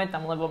to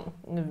pamätám, lebo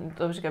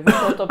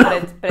vyšlo to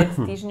pred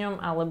týždňom,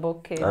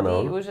 alebo kedy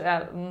už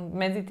a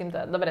medzi tým,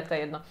 dobre, to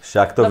je jedno.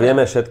 Však to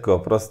vieme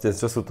všetko, proste,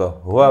 čo sú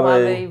to?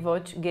 Huawei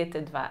Watch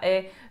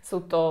GT2e,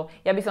 sú to,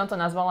 ja by som to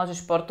nazvala, že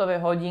športové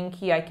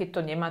hodinky, aj keď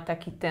to nemá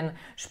taký ten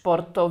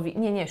športový,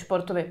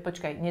 športové,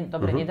 počkaj,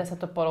 dobre, nedá sa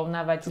to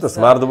porovnávať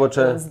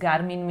s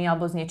Garminmi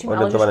alebo s niečím,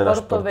 ale že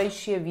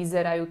športovejšie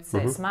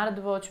vyzerajúce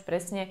smartwatch,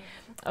 presne.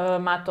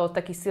 Má to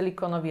taký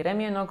silikónový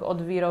remienok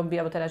od výroby,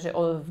 alebo teda, že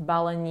v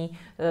balení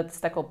s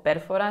takou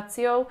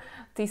perforáciou.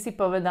 Ty si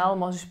povedal,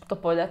 môžeš to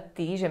povedať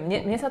ty, že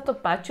mne sa to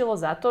páčilo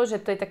za to, že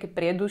to je také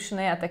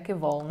priedušné a také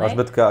voľné.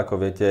 Alžbetka, ako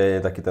viete, je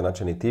taký ten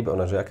nadšený typ.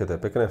 Ona, že aké to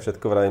je pekné,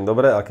 všetko vravím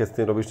dobre, a keď s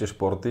tým robíš tie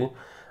športy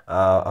a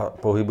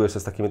pohybuješ sa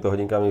s takýmito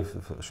hodinkami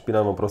v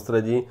špinavom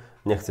prostredí,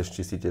 nechceš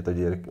čistiť tieto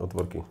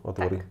otvorky.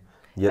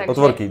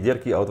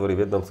 Dierky a otvory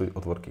v jednom sú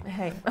otvorky.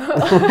 Hej.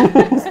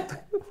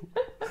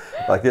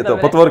 Tak tieto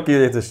potvorky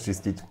nechceš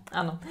čistiť.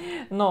 Áno.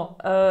 No,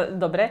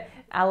 dobre,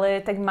 ale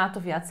tak má to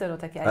viacero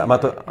také aj...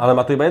 Ale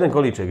má to iba jeden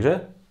kolíček,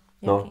 že?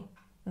 Jaký?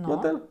 No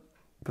ten.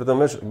 Preto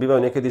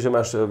bývajú niekedy, že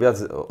máš viac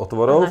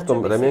otvorov v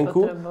tom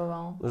remienku,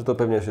 že to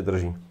pevne ešte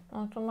drží.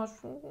 No to máš...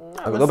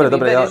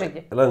 Dobre, ja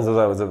len zo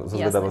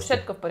zvedavosti.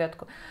 Všetko v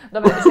poriadku.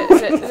 Dobre,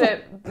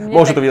 že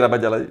môže to vyrábať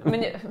ďalej.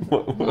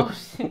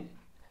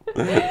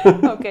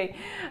 OK,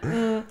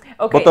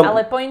 potom...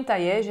 ale pointa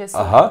je, že sú...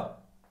 Aha.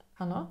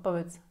 Áno,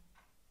 povedz.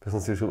 Tak som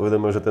si už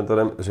uvedomil,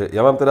 že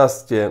ja mám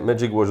teraz tie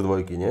Magic Watch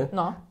 2, nie?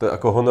 No. To je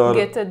ako Honor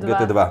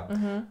GT2.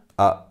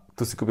 A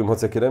tu si kúpim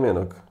hociaký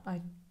remienok.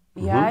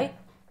 Jaj?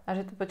 A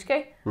že to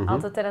počkej,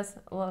 ale to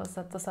teraz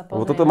sa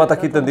pozrie. Toto má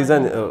taký ten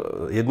dizajn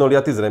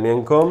jednoliaty s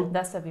remienkom.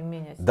 Dá sa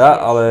vymieňať. Dá,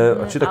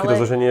 ale či taký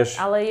to zoženieš?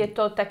 Ale je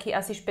to taký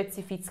asi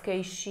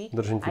špecifickejší.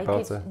 Držím ti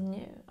palce.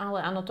 Ale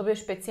áno, to bude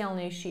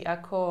špeciálnejší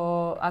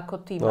ako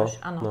ty máš.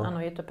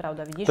 Áno, je to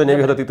pravda. Vidíš? To je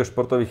nevýhoda týchto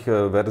športových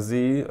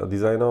verzií,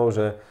 dizajnov,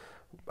 že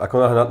ako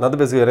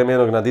nadväzuje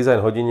remienok na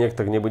dizajn hodiniek,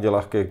 tak nebude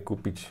ľahké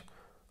kúpiť.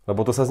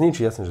 Lebo to sa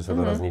zničí, jasne, že sa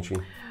to raz zničí.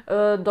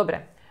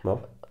 Dobre.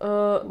 No.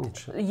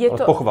 Nič.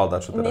 Ale pochvál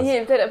dačo teraz.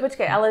 Nie,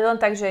 počkaj, ale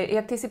len tak, že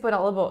jak ty si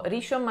povedal, lebo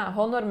Rišo má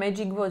Honor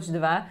Magic Watch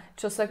 2,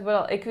 čo sa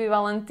povedal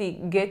ekvivalenty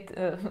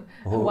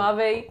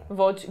Huawei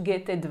Watch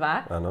GT2.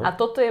 Ano. A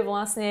toto je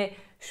vlastne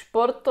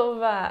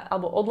športová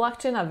alebo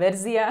odľahčená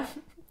verzia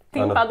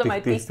tým pádom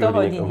aj týchto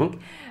hodiniek.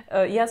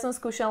 Ja som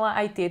skúšala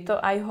aj tieto,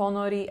 aj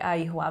Honory,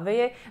 aj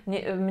Huawei.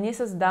 Mne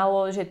sa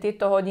zdalo, že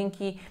tieto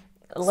hodinky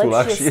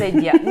lepšie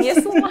sedia. Nie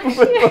sú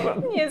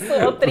ľahšie, nie sú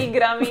o 3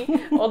 gramy,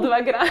 o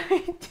 2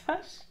 gramy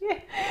ťažšie.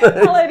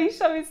 Ale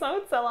Ríšo by som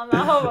chcela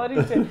nahovoriť,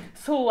 že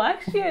sú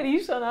ľahšie,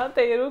 Ríšo, na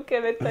tej ruke,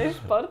 veď to je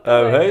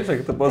športové. Hej, však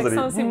to pozri.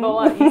 Tak som si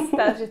bola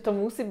istá, že to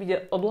musí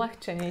byť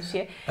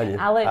odľahčenejšie.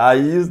 A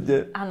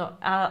jízde. Áno,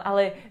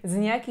 ale z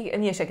nejakých,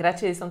 nie však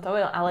radšej som to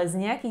povedala, ale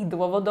z nejakých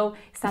dôvodov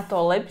sa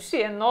to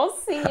lepšie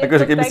nosí.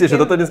 Akože keby si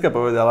ešte toto dneska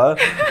povedala,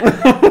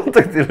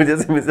 tak tí ľudia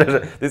si myslia, že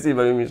ty si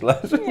iba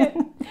vymýšľaš. Nie.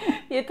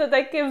 Je to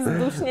také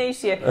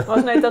vzdušnejšie.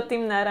 Možno je to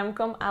tým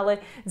náramkom, ale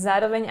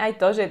zároveň aj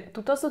to, že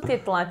tuto sú tie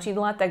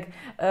tlačidlá tak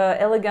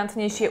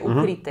elegantnejšie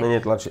ukryté.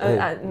 Menej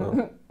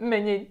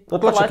Menej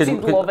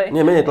tlačidlové.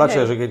 Menej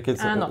tlačia, že keď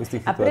sa v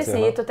istých situáciách. A presne,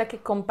 je to také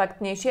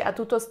kompaktnejšie a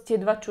tuto tie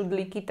dva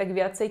čudlíky tak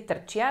viacej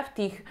trčia v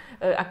tých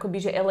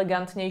akoby že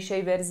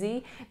elegantnejšej verzii.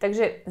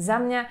 Takže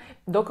za mňa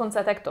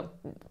dokonca takto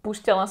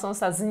púšťala som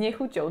sa s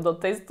nechuťou do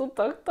testu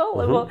tohto,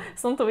 lebo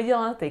som to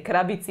videla na tej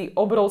krabici,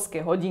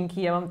 obrovské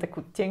hodinky, ja mám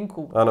takú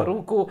tenkú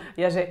ruku,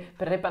 ja že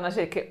prepána,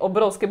 že keď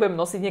obrovské budem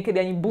nosiť, niekedy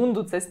ani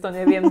bundu cez to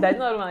neviem dať,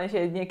 normálne,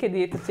 že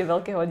niekedy je to tie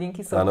veľké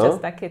hodinky sú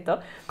občas takéto.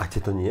 A tie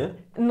to nie?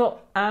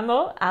 No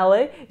áno,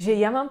 ale že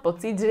ja mám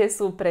pocit, že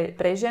sú pre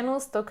ženu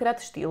 100-krát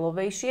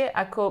štýlovejšie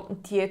ako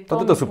tieto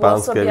sú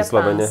pánske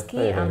vyslovene.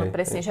 Áno,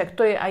 presne, však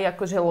to je aj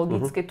akože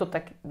logické, to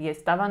tak je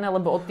stavané,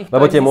 lebo od týchto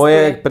lebo tie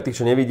moje, pre tých,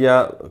 čo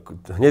nevidia,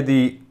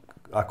 hnedý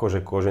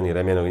akože kožený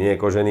remienok, nie je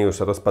kožený, už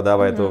sa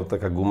rozpadáva, je to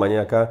taká guma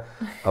nejaká,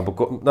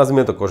 alebo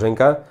nazvime to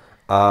koženka.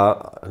 A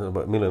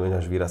milujem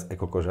náš výraz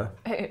ekokoža.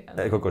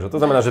 Ekokoža, to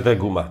znamená, že to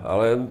je guma,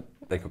 ale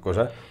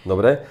ekokoža,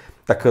 dobre.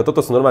 Tak toto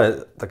sú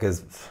normálne také,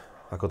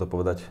 ako to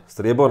povedať,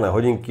 strieborné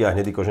hodinky a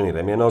hnedý kožený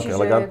remienok, čiže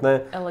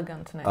elegantné.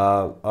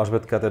 A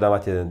Alžbetka teda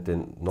máte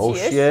tie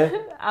novšie.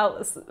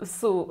 Ale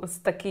sú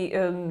taký,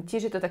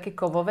 tiež je to také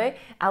kovové,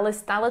 ale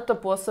stále to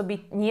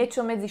pôsobí niečo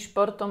medzi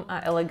športom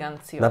a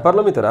eleganciou.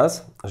 Napadlo mi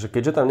teraz, že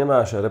keďže tam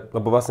nemáš,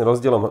 lebo vlastne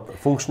rozdielom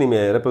funkčným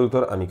je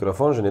reproduktor a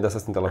mikrofón, že nedá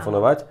sa s tým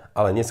telefonovať,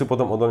 ale nie sú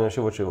potom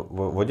odolnejšie voči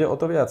vode o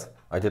to viac?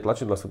 Aj tie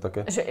tlačidlá sú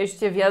také. Že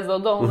ešte viac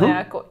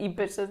odolné ako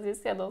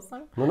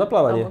IP68? No na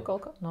plávanie. Alebo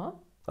koľko? No.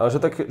 Ale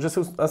že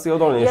sú asi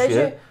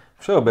odolnejšie.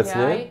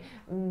 Všeobecne.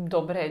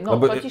 Dobre, no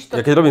totiž to...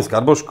 Ja keď robím s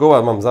karboškou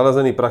a mám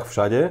zarazený prach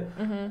všade,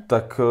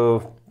 tak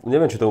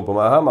neviem, či tomu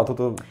pomáham a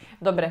toto...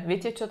 Dobre,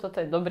 viete čo, toto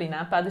je dobrý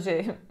nápad, že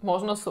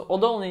možno sú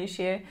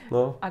odolnejšie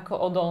ako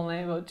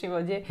odolné voči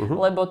vode,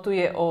 lebo tu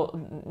je o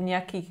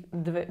nejakých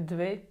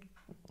dve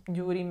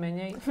ďúry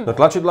menej. No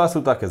tlačidlá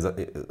sú také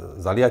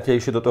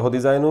zaliatejšie do toho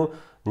dizajnu,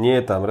 nie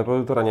je tam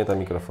reproduktor a nie je tam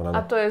mikrofón.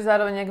 A to je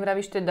zároveň, ak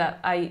vravíš, teda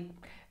aj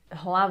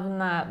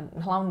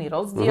hlavný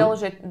rozdiel,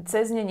 že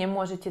cez ne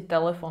nemôžete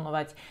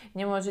telefonovať.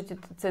 Nemôžete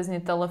cez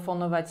ne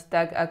telefonovať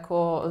tak,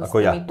 ako s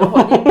týmito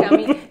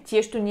hodinkami.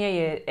 Tiež tu nie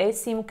je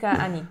eSIM-ka,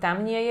 ani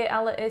tam nie je,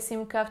 ale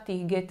eSIM-ka v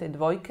tých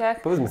GT2.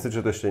 Povedzme si, čo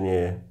to ešte nie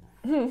je.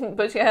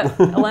 Počkaj,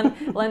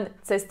 len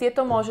cez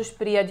tieto môžeš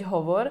prijať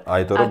hovor a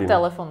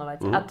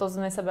telefonovať. A to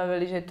sme sa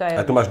bavili, že to je...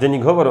 A tu máš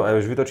denník hovorov a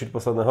vieš vytočiť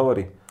posledné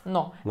hovory.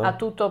 No. A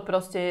túto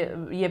proste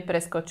je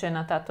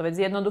preskočená táto vec.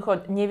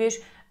 Jednoducho nevieš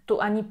tu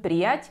ani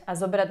prijať a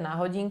zobrať na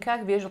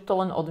hodinkách, vieš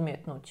to len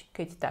odmietnúť,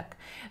 keď tak.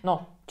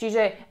 No,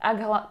 čiže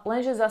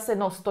lenže zase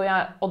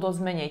stoja o dosť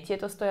menej.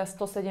 Tieto stoja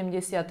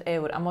 170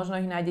 € a možno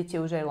ich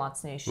nájdete už aj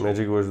lacnejšie.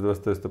 Magic Watch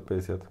 200 je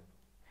 150.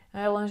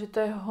 Lenže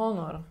to je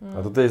Honor.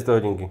 A toto je 100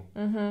 hodinky.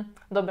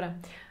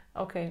 Dobre,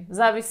 OK.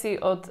 Závisí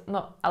od...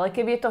 No, ale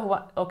keby je to...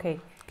 OK.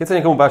 Keď sa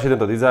niekomu páči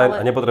tento dizajn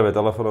a nepotrebuje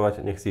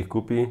telefonovať, nech si ich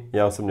kúpi.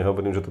 Ja osobne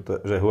hovorím,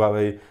 že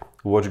Huawei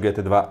Watch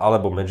GT2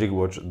 alebo Magic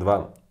Watch 2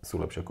 sú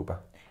lepšia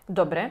kúpa.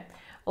 Dobre,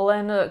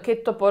 len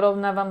keď to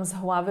porovnávam s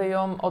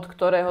Huaweiom, od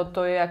ktorého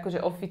to je akože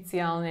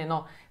oficiálne,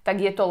 tak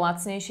je to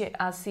lacnejšie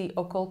asi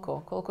o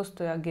koľko? Koľko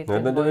stojí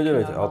GT2?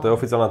 1,99, ale to je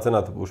oficiálna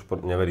cena, to už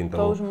neverím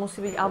tomu. To už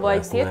musí byť, alebo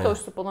aj tieto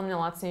už sú podľa mňa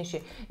lacnejšie.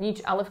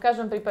 Nič, ale v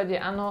každom prípade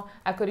áno,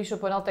 ako Ríšo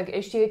povedal, tak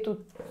ešte je tu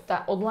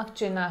tá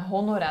odľahčená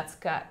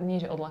honorácka, nie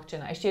že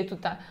odľahčená, ešte je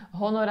tu tá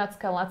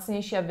honorácka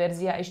lacnejšia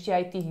verzia ešte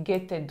aj tých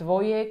GT2,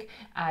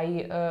 aj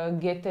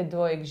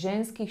GT2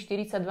 ženských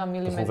 42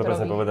 mm. To som to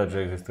presne povedať, že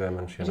existuje aj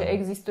menšie. Že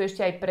existuje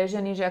ešte aj pre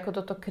ženy, že ako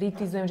toto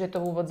kritizujem, že je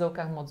to v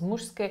úvodzovkách moc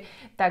mužské,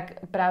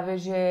 tak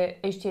práve, že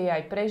ešte je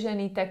aj pre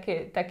ženy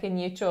také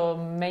niečo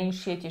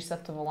menšie, tiež sa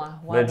to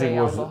volá Huawei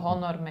alebo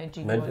Honor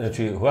Magic Watch.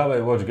 Či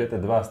Huawei Watch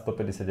GT2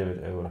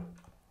 159 €.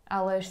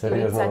 Ale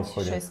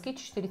 46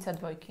 či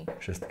 42?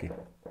 Šestky.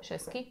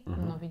 Šestky?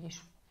 No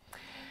vidíš.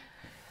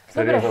 V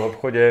serióznom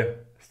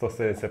obchode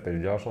 175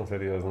 v ďalšom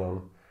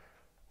serióznom.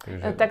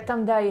 Takže... Tak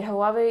tam daj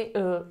Huawei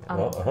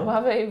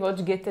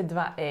Watch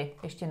GT2e.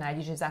 Ešte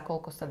nájdi, že za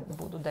koľko sa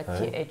budú dať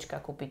tie Ečka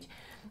kúpiť.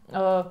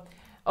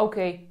 OK.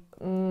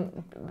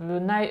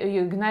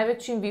 K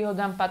najväčším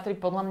výhodám patrí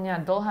podľa mňa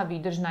dlhá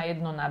výdrž na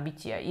jedno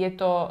nabitie. Je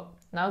to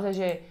naozaj,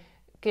 že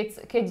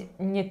keď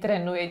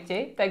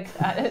netrenujete, tak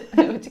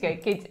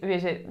keď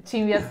vieš, že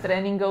čím viac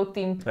tréningov,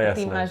 tým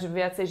máš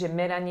viacej, že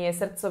meranie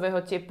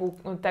srdcového tepu,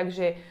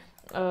 takže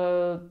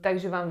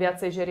vám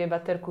viacej žerie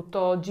baterku.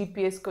 To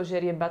GPS-ko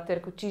žerie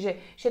baterku. Čiže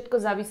všetko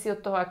závisí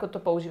od toho, ako to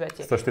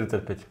používate.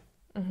 145.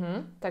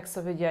 Tak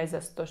sa vedia aj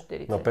za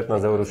 140. No 15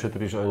 €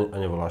 šetríš a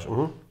nevoláš.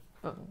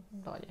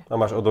 A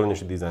máš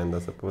odolnejší dizajn,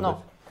 dá sa povedať.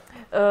 No.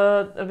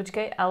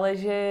 Počkaj, ale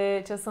že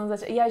čo som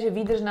začala... Ja, že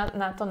vydrž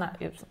na to...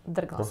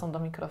 Drgla som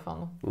do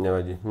mikrofónu.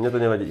 Nevadí. Mne to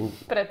nevadí.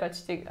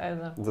 Prepáčte.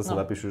 Zase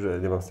napíšu,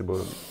 že nemám s tebou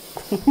robiť.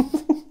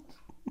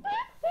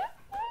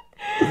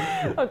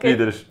 Okay.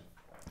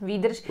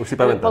 Výdrž. Už si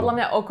pamätám. Podľa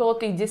mňa okolo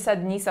tých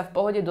 10 dní sa v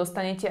pohode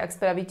dostanete, ak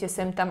spravíte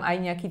sem tam aj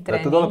nejaký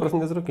tréning. Ja to dole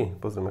prosím z ruky.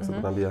 Pozriem, ak sa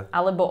to nabíja.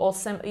 Alebo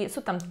 8,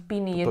 sú tam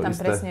piny, je to tam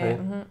isté, presne.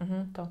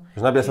 To.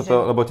 Že nabíja sa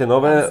to, lebo tie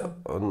nové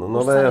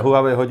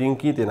Huawei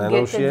hodinky, tie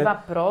najnovšie. GT2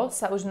 Pro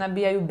sa už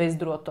nabíjajú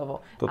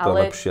bezdrôtovo. Toto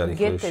ale lepšie,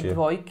 GT2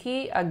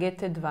 a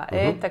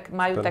GT2e tak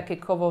majú také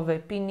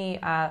kovové piny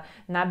a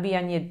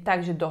nabíjanie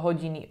tak, že do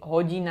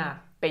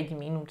hodina 5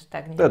 minút.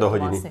 Tak to je do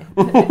hodiny. Vlastne.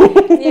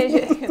 Nie,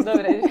 že...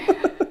 Dobre.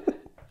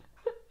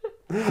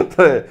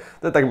 To je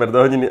takmer do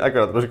hodiny,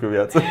 akorát trošku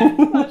viac.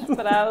 Máš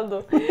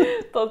pravdu.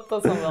 To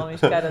som veľmi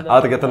škaredo.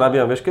 Ale tak ja to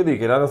nabíjam, vieš kedy?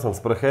 Keď ráno som v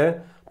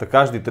sprche, tak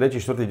každý 3.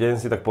 4. deň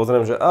si tak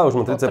pozriem, že už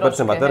mám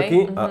 30%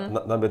 baterky a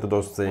nabije to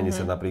do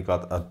 70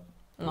 napríklad. A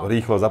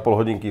rýchlo, za pol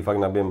hodinky fakt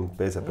nabijem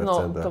 50%.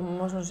 No, to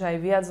možno, že aj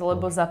viac,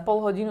 lebo za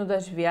pol hodinu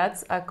dáš viac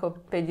ako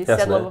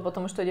 50, lebo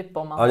potom už to ide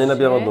pomalšie. Ale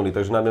nenabijam od nuly,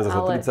 takže nabijam zase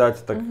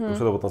 30, tak už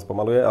sa to potom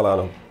spomaluje, ale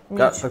áno.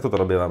 Tak toto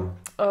robievam.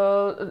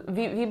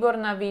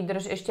 Výborná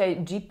výdrž, ešte aj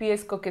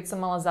GPS-ko, keď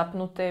som mala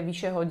zapnuté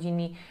vyššie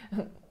hodiny,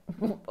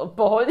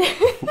 pohode.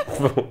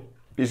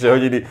 Vyššie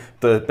hodiny,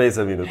 to je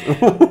 50 minút.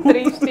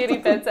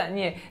 3-4%,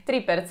 nie,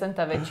 3%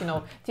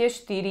 väčšinou. Tie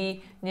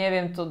 4,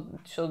 neviem,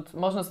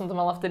 možno som to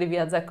mala vtedy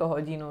viac ako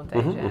hodinu,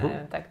 takže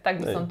neviem, tak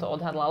by som to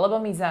odhadla. Lebo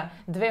mi za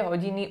 2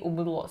 hodiny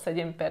ubudlo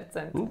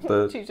 7%.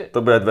 To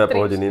bude 2,5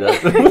 hodiny.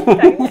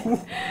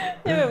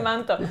 Neviem,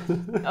 mám to.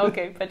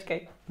 OK, počkaj.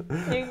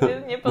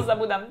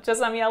 Nepozabudám, čo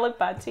sa mi ale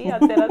páči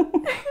a teraz...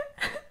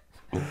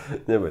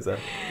 Neboj sa.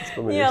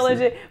 Nie, ale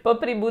že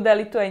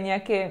popribúdali tu aj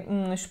nejaké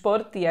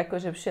športy,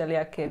 akože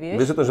všelijaké,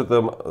 vieš? Vieš to, že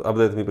to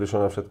update mi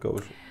prišlo na všetko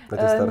už?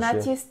 Na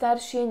tie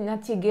staršie? Na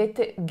tie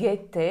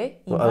GT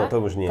iba? No áno,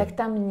 to už nie. Tak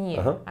tam nie.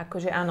 Aha.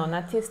 Akože áno,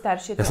 na tie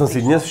staršie to Ja som si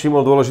dnes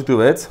všimol dôležitú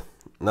vec.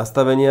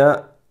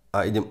 Nastavenia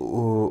a idem...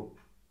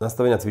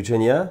 nastavenia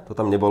cvičenia, to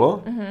tam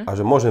nebolo. A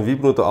že môžem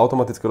vypnúť to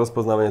automatické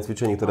rozpoznávanie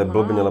cvičení, ktoré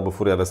blbne, lebo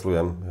furt ja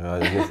veslujem.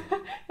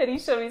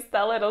 Ríšovi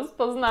stále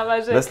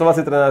rozpoznáva, že...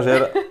 Veslovací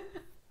trenážer.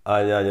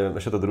 A ja neviem,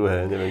 ešte to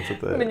druhé, neviem, čo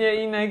to je. Mne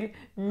inak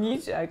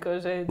nič,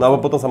 akože... No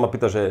alebo potom sa ma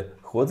pýta, že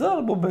chôdza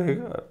alebo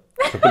beh?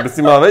 To by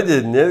si mal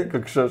vedieť, nie?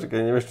 Kokšo, že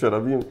keď nevieš, čo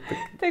robím,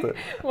 tak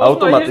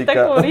možno ideš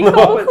takú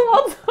rýchlou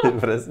chôdzu.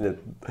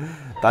 Presne,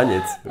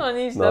 tanec. No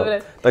nič,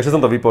 dobre. Takže som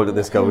to vypol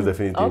dneska už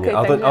definitívne. Okay,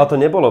 ale to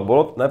nebolo,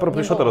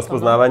 najprv prišlo to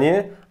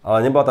rozpoznávanie, ale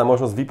nebola tam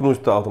možnosť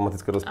vypnúť to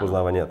automatické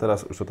rozpoznávanie. A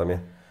teraz už to tam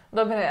je.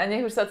 Dobre, a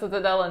nech už sa to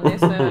teda len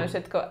nesmejeme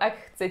všetko.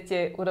 Ak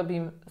chcete,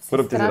 urobím si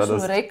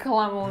strašnú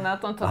reklamu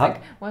na tomto, tak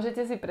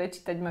môžete si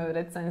prečítať moju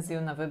recenziu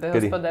na webe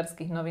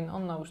Hospodárskych novín.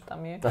 Ono už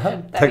tam je.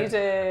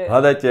 Takže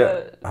hľadajte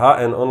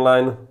HN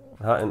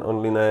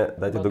Online,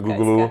 dajte do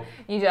Google.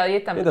 Nič, ale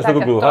je tam taká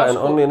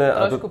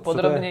trošku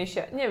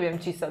podrobnejšia. Neviem,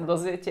 či sa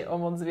dozviete o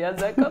moc viac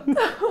ako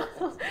to.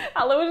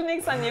 Ale už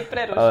nech sa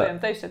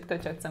neprerušujem. To je všetko,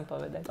 čo chcem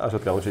povedať. A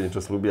všetko určite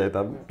niečo slúbi aj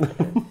tam.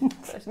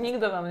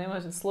 Nikto vám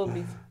nemôže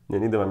slúbiť.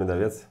 Nie, nikto vám nedá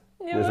viac.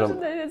 Nemôžem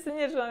dať viac,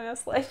 než vám ja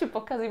ešte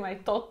pokazím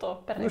aj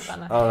toto pre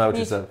pána. Ale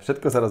naučíš sa.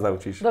 Všetko sa raz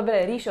naučíš.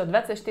 Dobre, Ríšo,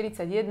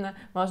 20:41,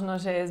 možno,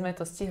 že sme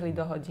to stihli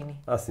do hodiny.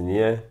 Asi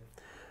nie.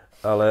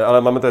 Ale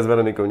máme to aj s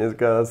Veronikou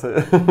dneska zase.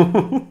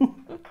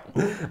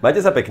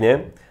 Majte sa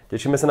pekne.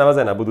 Tešíme sa na vás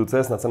aj na budúce.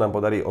 Snad sa nám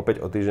podarí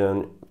opäť o týždeň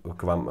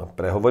k vám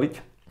prehovoriť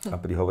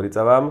a prihovoriť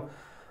sa vám.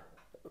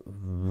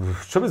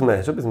 Čo by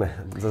sme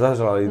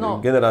zaželali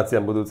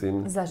generáciám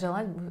budúcim?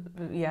 Zaželať?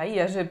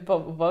 Ja že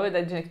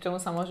povedať, že k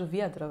čomu sa môžu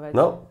vyjadrovať.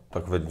 No,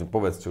 tak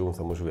povedz, k čomu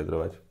sa môžu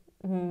vyjadrovať.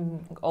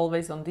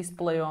 Always on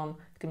displejom,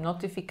 k tým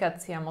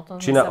notifikáciám, o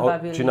tom sme sa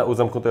bavili. Či na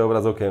uzamknutej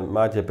obrazovke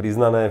máte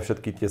priznané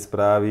všetky tie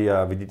správy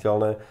a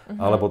viditeľné,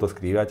 alebo to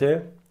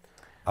skrývate?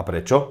 A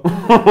prečo?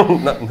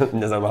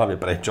 Mňa zaujíma hlavne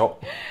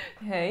prečo.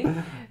 Hej,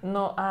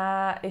 no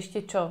a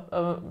ešte čo?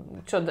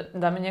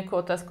 Dáme nejakú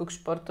otázku k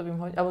športovým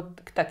alebo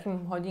k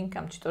takým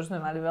hodinkám? Či to už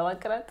sme mali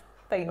veľakrát?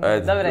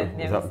 Tak dobre,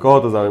 neviem.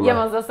 Koho to zaujíma? Ja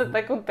mám zase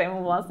takú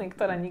tému vlastne,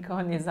 ktorá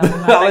nikoho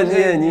nezaujíma. Ale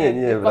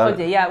nie. V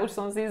pohode, ja už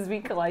som si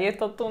zvykla, je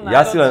to tu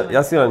náročné.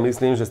 Ja si len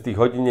myslím, že z tých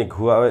hodiniek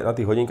Huawei, na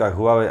tých hodinkách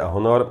Huawei a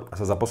Honor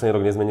sa za posledný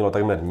rok nezmenilo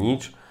takmer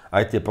nič.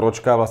 Aj tie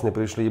pročka vlastne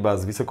prišli iba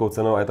s vysokou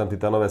cenou, aj tam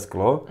titánové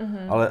sklo,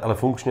 ale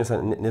funkčne sa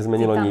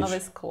nezmenilo nič.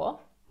 Titánové sklo?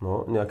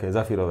 No, nejaké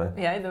zafírové.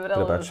 Dobre,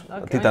 prepáč.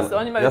 Okay,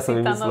 oni majú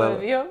titánové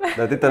výrobe.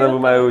 Titánové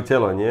majú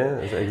telo, nie?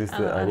 Že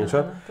existuje aj niečo.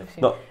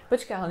 No.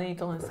 Počkaj, ale nie je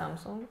to len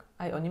Samsung?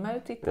 Aj oni majú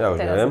titán? Ja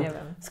už neviem.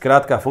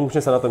 Skrátka, funkčne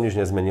sa na tom nič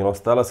nezmenilo.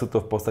 Stále sú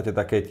to v podstate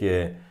také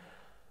tie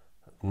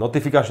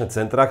notifikačné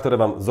centrá, ktoré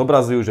vám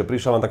zobrazujú, že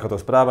prišla vám takáto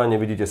správa,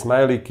 nevidíte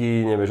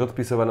smajlíky, nevieš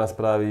odpisovať na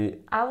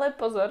správy. Ale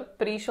pozor,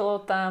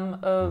 prišlo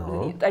tam,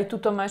 aj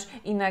tuto máš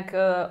inak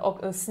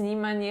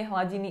snímanie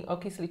hladiny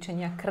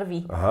okysličenia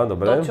krvi. Aha,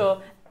 dobre. To, čo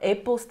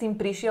Apple s tým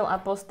prišiel a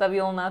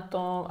postavil na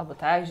to, alebo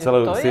tak, že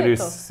celú to Series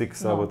je to.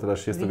 6, alebo teda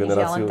 6.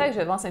 generáciu. Ale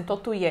takže vlastne to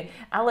tu je.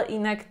 Ale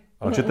inak...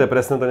 Ale či to je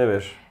presné, to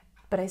nevieš?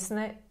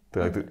 Presné?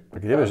 Tak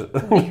nevieš.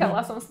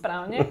 Vychala som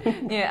správne.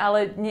 Nie,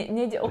 ale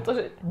nejde o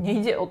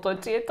to,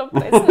 či je to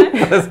presné,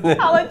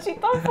 ale či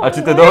to funguje. A či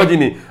to je do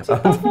hodiny. Či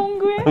to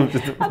funguje.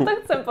 A to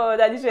chcem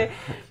povedať, že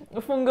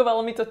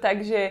fungovalo mi to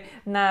tak, že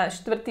na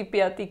 4.,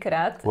 5.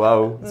 krát.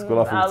 Wow,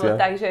 skvelá funkcia. Ale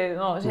takže,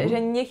 že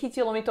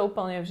nechytilo mi to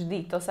úplne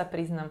vždy, to sa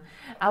priznám.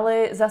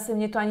 Ale zase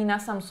mne to ani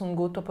na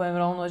Samsungu, to poviem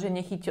rovno, že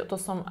nechytilo, to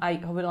som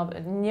aj hovorila,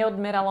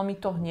 neodmeralo mi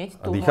to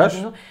hneď tú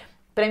hodinu.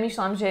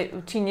 Premýšľam, že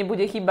či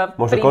nebude chyba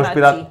možno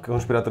prijímači.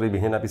 konšpirátori by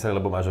hneď napísali,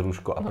 lebo máš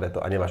rúško a preto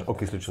a nemáš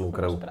okysličenú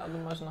krv.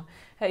 Pravdu, možno.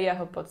 Hej, ja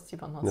ho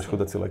poctivo nosím.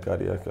 Chudáci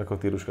lekári, ako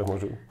v tých rúškach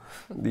môžu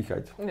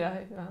dýchať.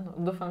 Áno,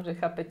 dúfam, že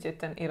chápete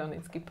ten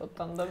ironický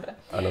potom, dobre.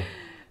 Áno.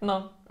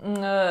 No.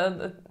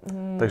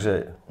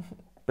 Takže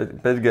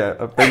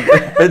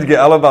 5G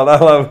alobal na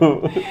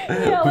hlavu.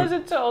 Nie, ale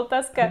že čo,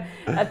 otázka.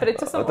 A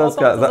prečo som o tom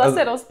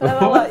zase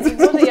rozprávala?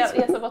 Bože,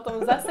 ja sa potom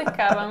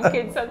zasekávam,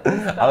 keď sa tu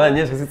stále. Ale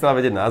nie, že si chcela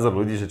vedieť názor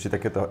ľudí, že či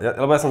takéto...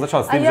 Lebo ja som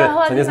začal s tým, že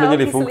sa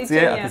nezmenili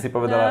funkcie a ty si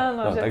povedala...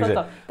 Áno, že takže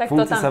tak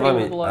to tam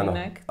pribudlo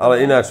inak. Ale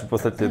ináč, v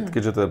podstate,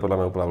 keďže to je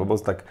podľa mňa úplná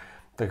blbosť,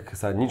 tak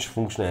sa nič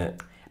funkčne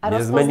nezmenilo. A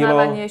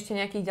rozpoznávanie ešte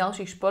nejakých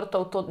ďalších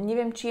športov, to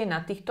neviem, či je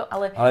na týchto,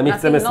 ale... Ale my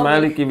chceme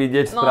smajliky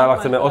vidieť v správach,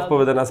 chceme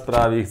odpovedať na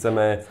správy,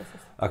 chceme...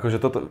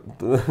 Akože toto...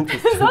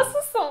 Zase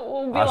som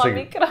ubila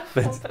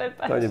mikrofón,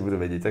 prepáč. To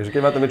nebudú vedieť. Takže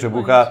keď ma to niečo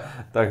buchá,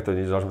 tak to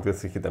nič. Keď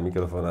si chytá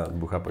mikrofón a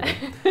buchá po ňom.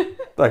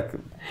 Tak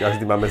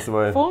každý máme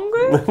svoje...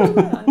 Funguje?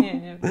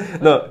 Nie.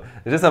 No,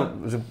 že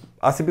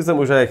asi by som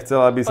už aj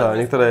chcel, aby sa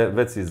niektoré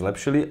veci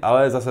zlepšili,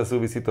 ale zase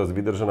súvisí to s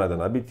vydržom aj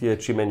na nabitie,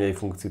 či menej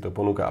funkcií to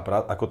ponúka a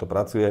ako to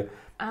pracuje.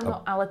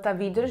 Áno, ale tá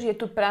výdrž je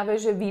tu práve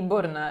že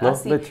výborná. No,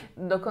 asi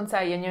dokonca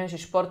aj, ja neviem, že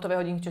športové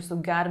hodinky, čo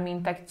sú Garmin,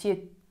 tak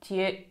tie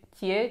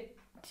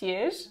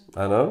tiež.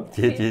 Áno,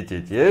 tie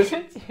tiež.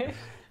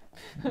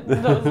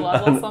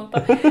 Zvládla som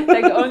to.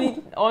 Tak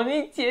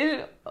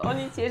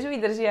oni tiež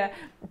vydržia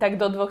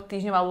tak do 2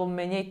 týždňov alebo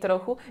menej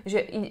trochu,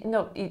 že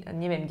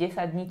neviem, 10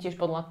 dní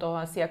tiež podľa toho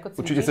asi ako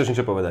cvičíš. Určite chceš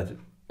niečo povedať.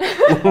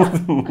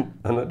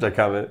 Áno,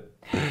 čakáme.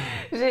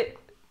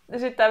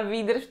 Že tá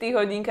výdrž v tých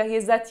hodinkách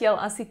je zatiaľ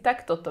asi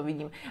takto to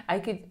vidím.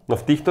 Aj keď... No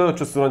v týchto,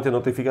 čo sú len tie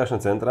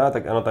notifikačné centrá,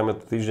 tak áno, tam je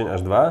to týždeň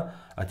až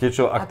 2 a tie,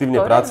 čo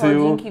aktívne pracujú...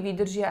 A ktoré hodinky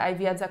vydržia aj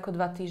viac ako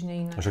 2 týždne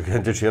inak? Že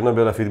keď tie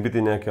čierno-biele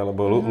Fitbity nejaké,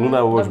 alebo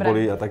Luna Watch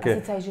boli a také...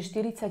 A síce aj, že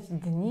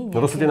 40 dní No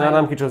to sú tie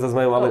náramky, čo zase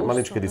majú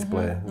maličké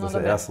displeje, zase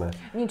jasné.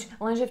 Nič,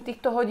 lenže v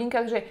týchto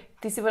hodinkách, že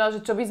ty si povedal,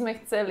 že čo by sme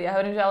chceli. Ja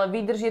hovorím, že ale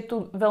výdrž je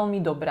tu veľmi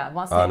dobrá.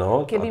 Vlastne,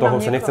 áno, a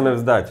toho sa nechceme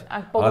vzdať.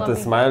 Ale ten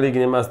smajlík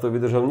nemá s tou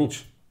výdržou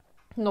nič.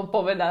 No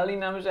povedali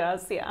nám, že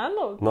asi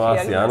áno. No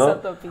asi áno,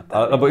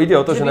 lebo ide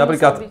o to, že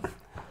napríklad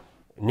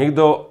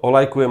niekto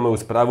olajkuje moju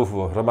správu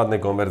vo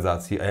hromadnej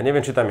konverzácii a ja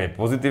neviem, či tam je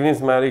pozitívny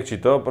smajlík,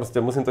 či to, proste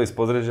musím to ísť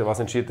pozrieť, že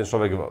vlastne či ten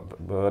človek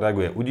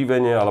reaguje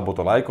udivene, alebo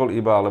to lajkol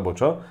iba, alebo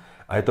čo.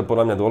 A je to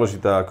podľa mňa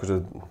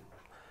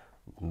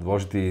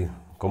dôležitý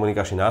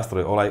komunikačný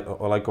nástroj,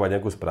 olajkovať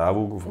nejakú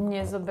správu.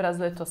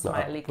 Nezobrazuje to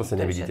smajlík. Proste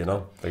nevidíte,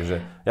 no. Takže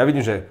ja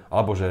vidím, že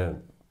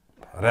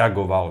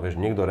reagoval, vieš,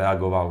 niekto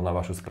reagoval na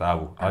vašu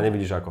správu, ale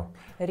nevidíš ako.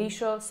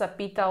 Ríšo sa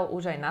pýtal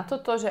už aj na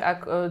toto, že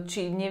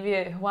či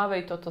nevie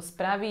Huawei toto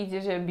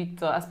spraviť, že by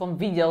to aspoň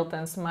videl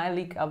ten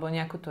smajlík alebo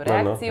nejakú tú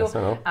reakciu.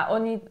 No. A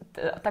oni,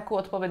 takú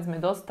odpoveď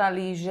sme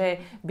dostali, že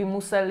by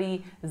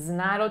museli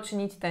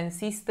znáročniť ten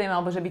systém,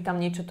 alebo že by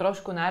tam niečo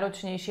trošku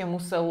náročnejšie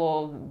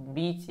muselo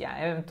byť, ja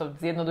neviem to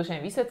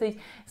zjednodušene vysvetliť.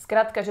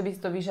 Skrátka, že by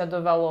si to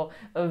vyžadovalo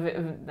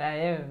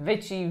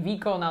väčší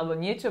výkon alebo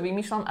niečo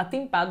vymýšľam a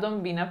tým pádom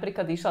by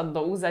napríklad išla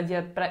do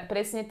úzadia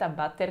presne tá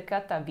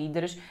baterka, tá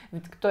výdrž,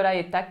 ktorá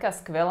je taká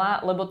skvelá,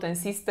 lebo ten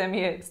systém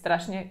je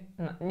strašne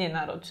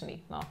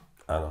nenáročný. No.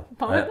 Áno.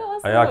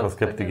 A ja ako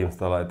skeptik im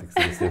stále aj tak si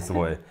myslím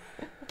svoje.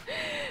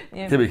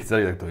 Keby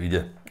chceli, tak to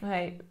ide.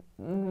 Hej.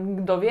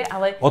 Kto vie,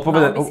 ale...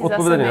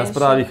 Odpovedanie na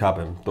správy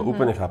chápem. To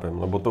úplne chápem,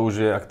 lebo to už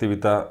je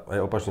aktivita aj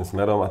opačným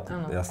smerom a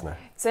jasné.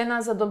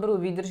 Cena za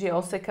dobrú výdrž je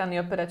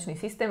osekaný operačný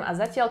systém a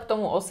zatiaľ k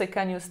tomu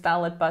osekaniu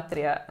stále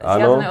patria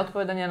žiadne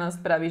odpovedania na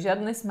správy,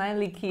 žiadne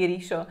smajlíky,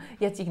 Ríšo.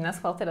 Ja ti ich na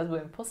schvál teraz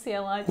budem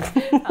posielať,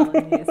 ale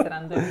nie,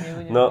 srandujem,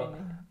 nebudem. No,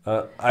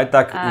 aj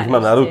tak ich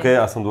mám na ruke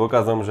a som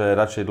dôkazom, že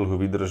radšej dlhú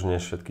výdrž,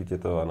 než všetky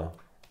tieto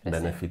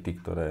benefity,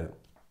 ktoré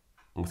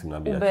musím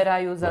nabíjať.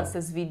 Uberajú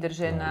zase z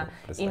výdrže na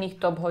iných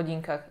top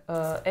hodinkách.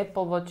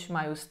 Apple Watch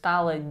majú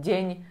stále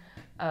deň,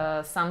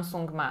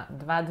 Samsung má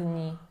 2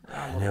 dní,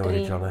 alebo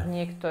 3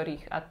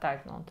 niektorých a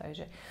tak. No,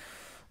 takže,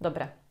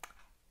 dobre.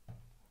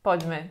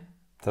 Poďme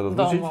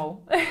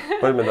domov.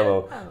 Poďme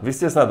domov. Vy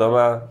ste snad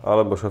doma,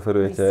 alebo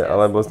šoferujete,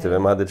 alebo ste v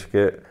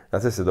MHDčke. Na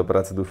ceste do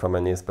práce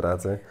dúfame, nie z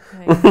práce.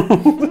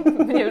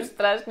 Mne už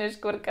strašne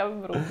škvrka v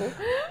bruchu.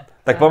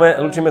 Tak poďme,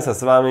 lúčime sa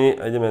s vami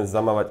a ideme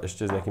zamávať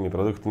ešte s nejakými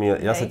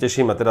produktmi. Ja sa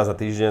teším a teraz za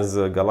týždeň z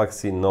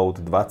Galaxy Note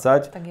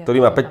 20, ktorý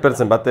má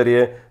 5%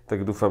 batérie,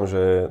 tak dúfam,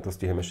 že to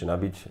stihneme ešte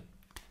nabiť.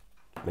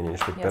 Menej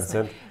než 5%. Jasne.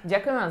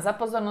 Ďakujem vám za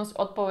pozornosť,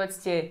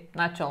 odpovedzte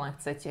na čo len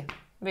chcete.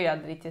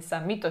 Vyjadrite sa,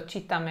 my to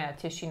čítame a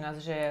teší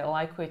nás, že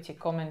lajkujete,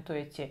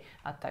 komentujete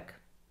a tak.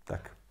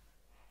 Tak.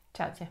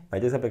 Čaute.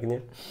 Majte sa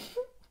pekne.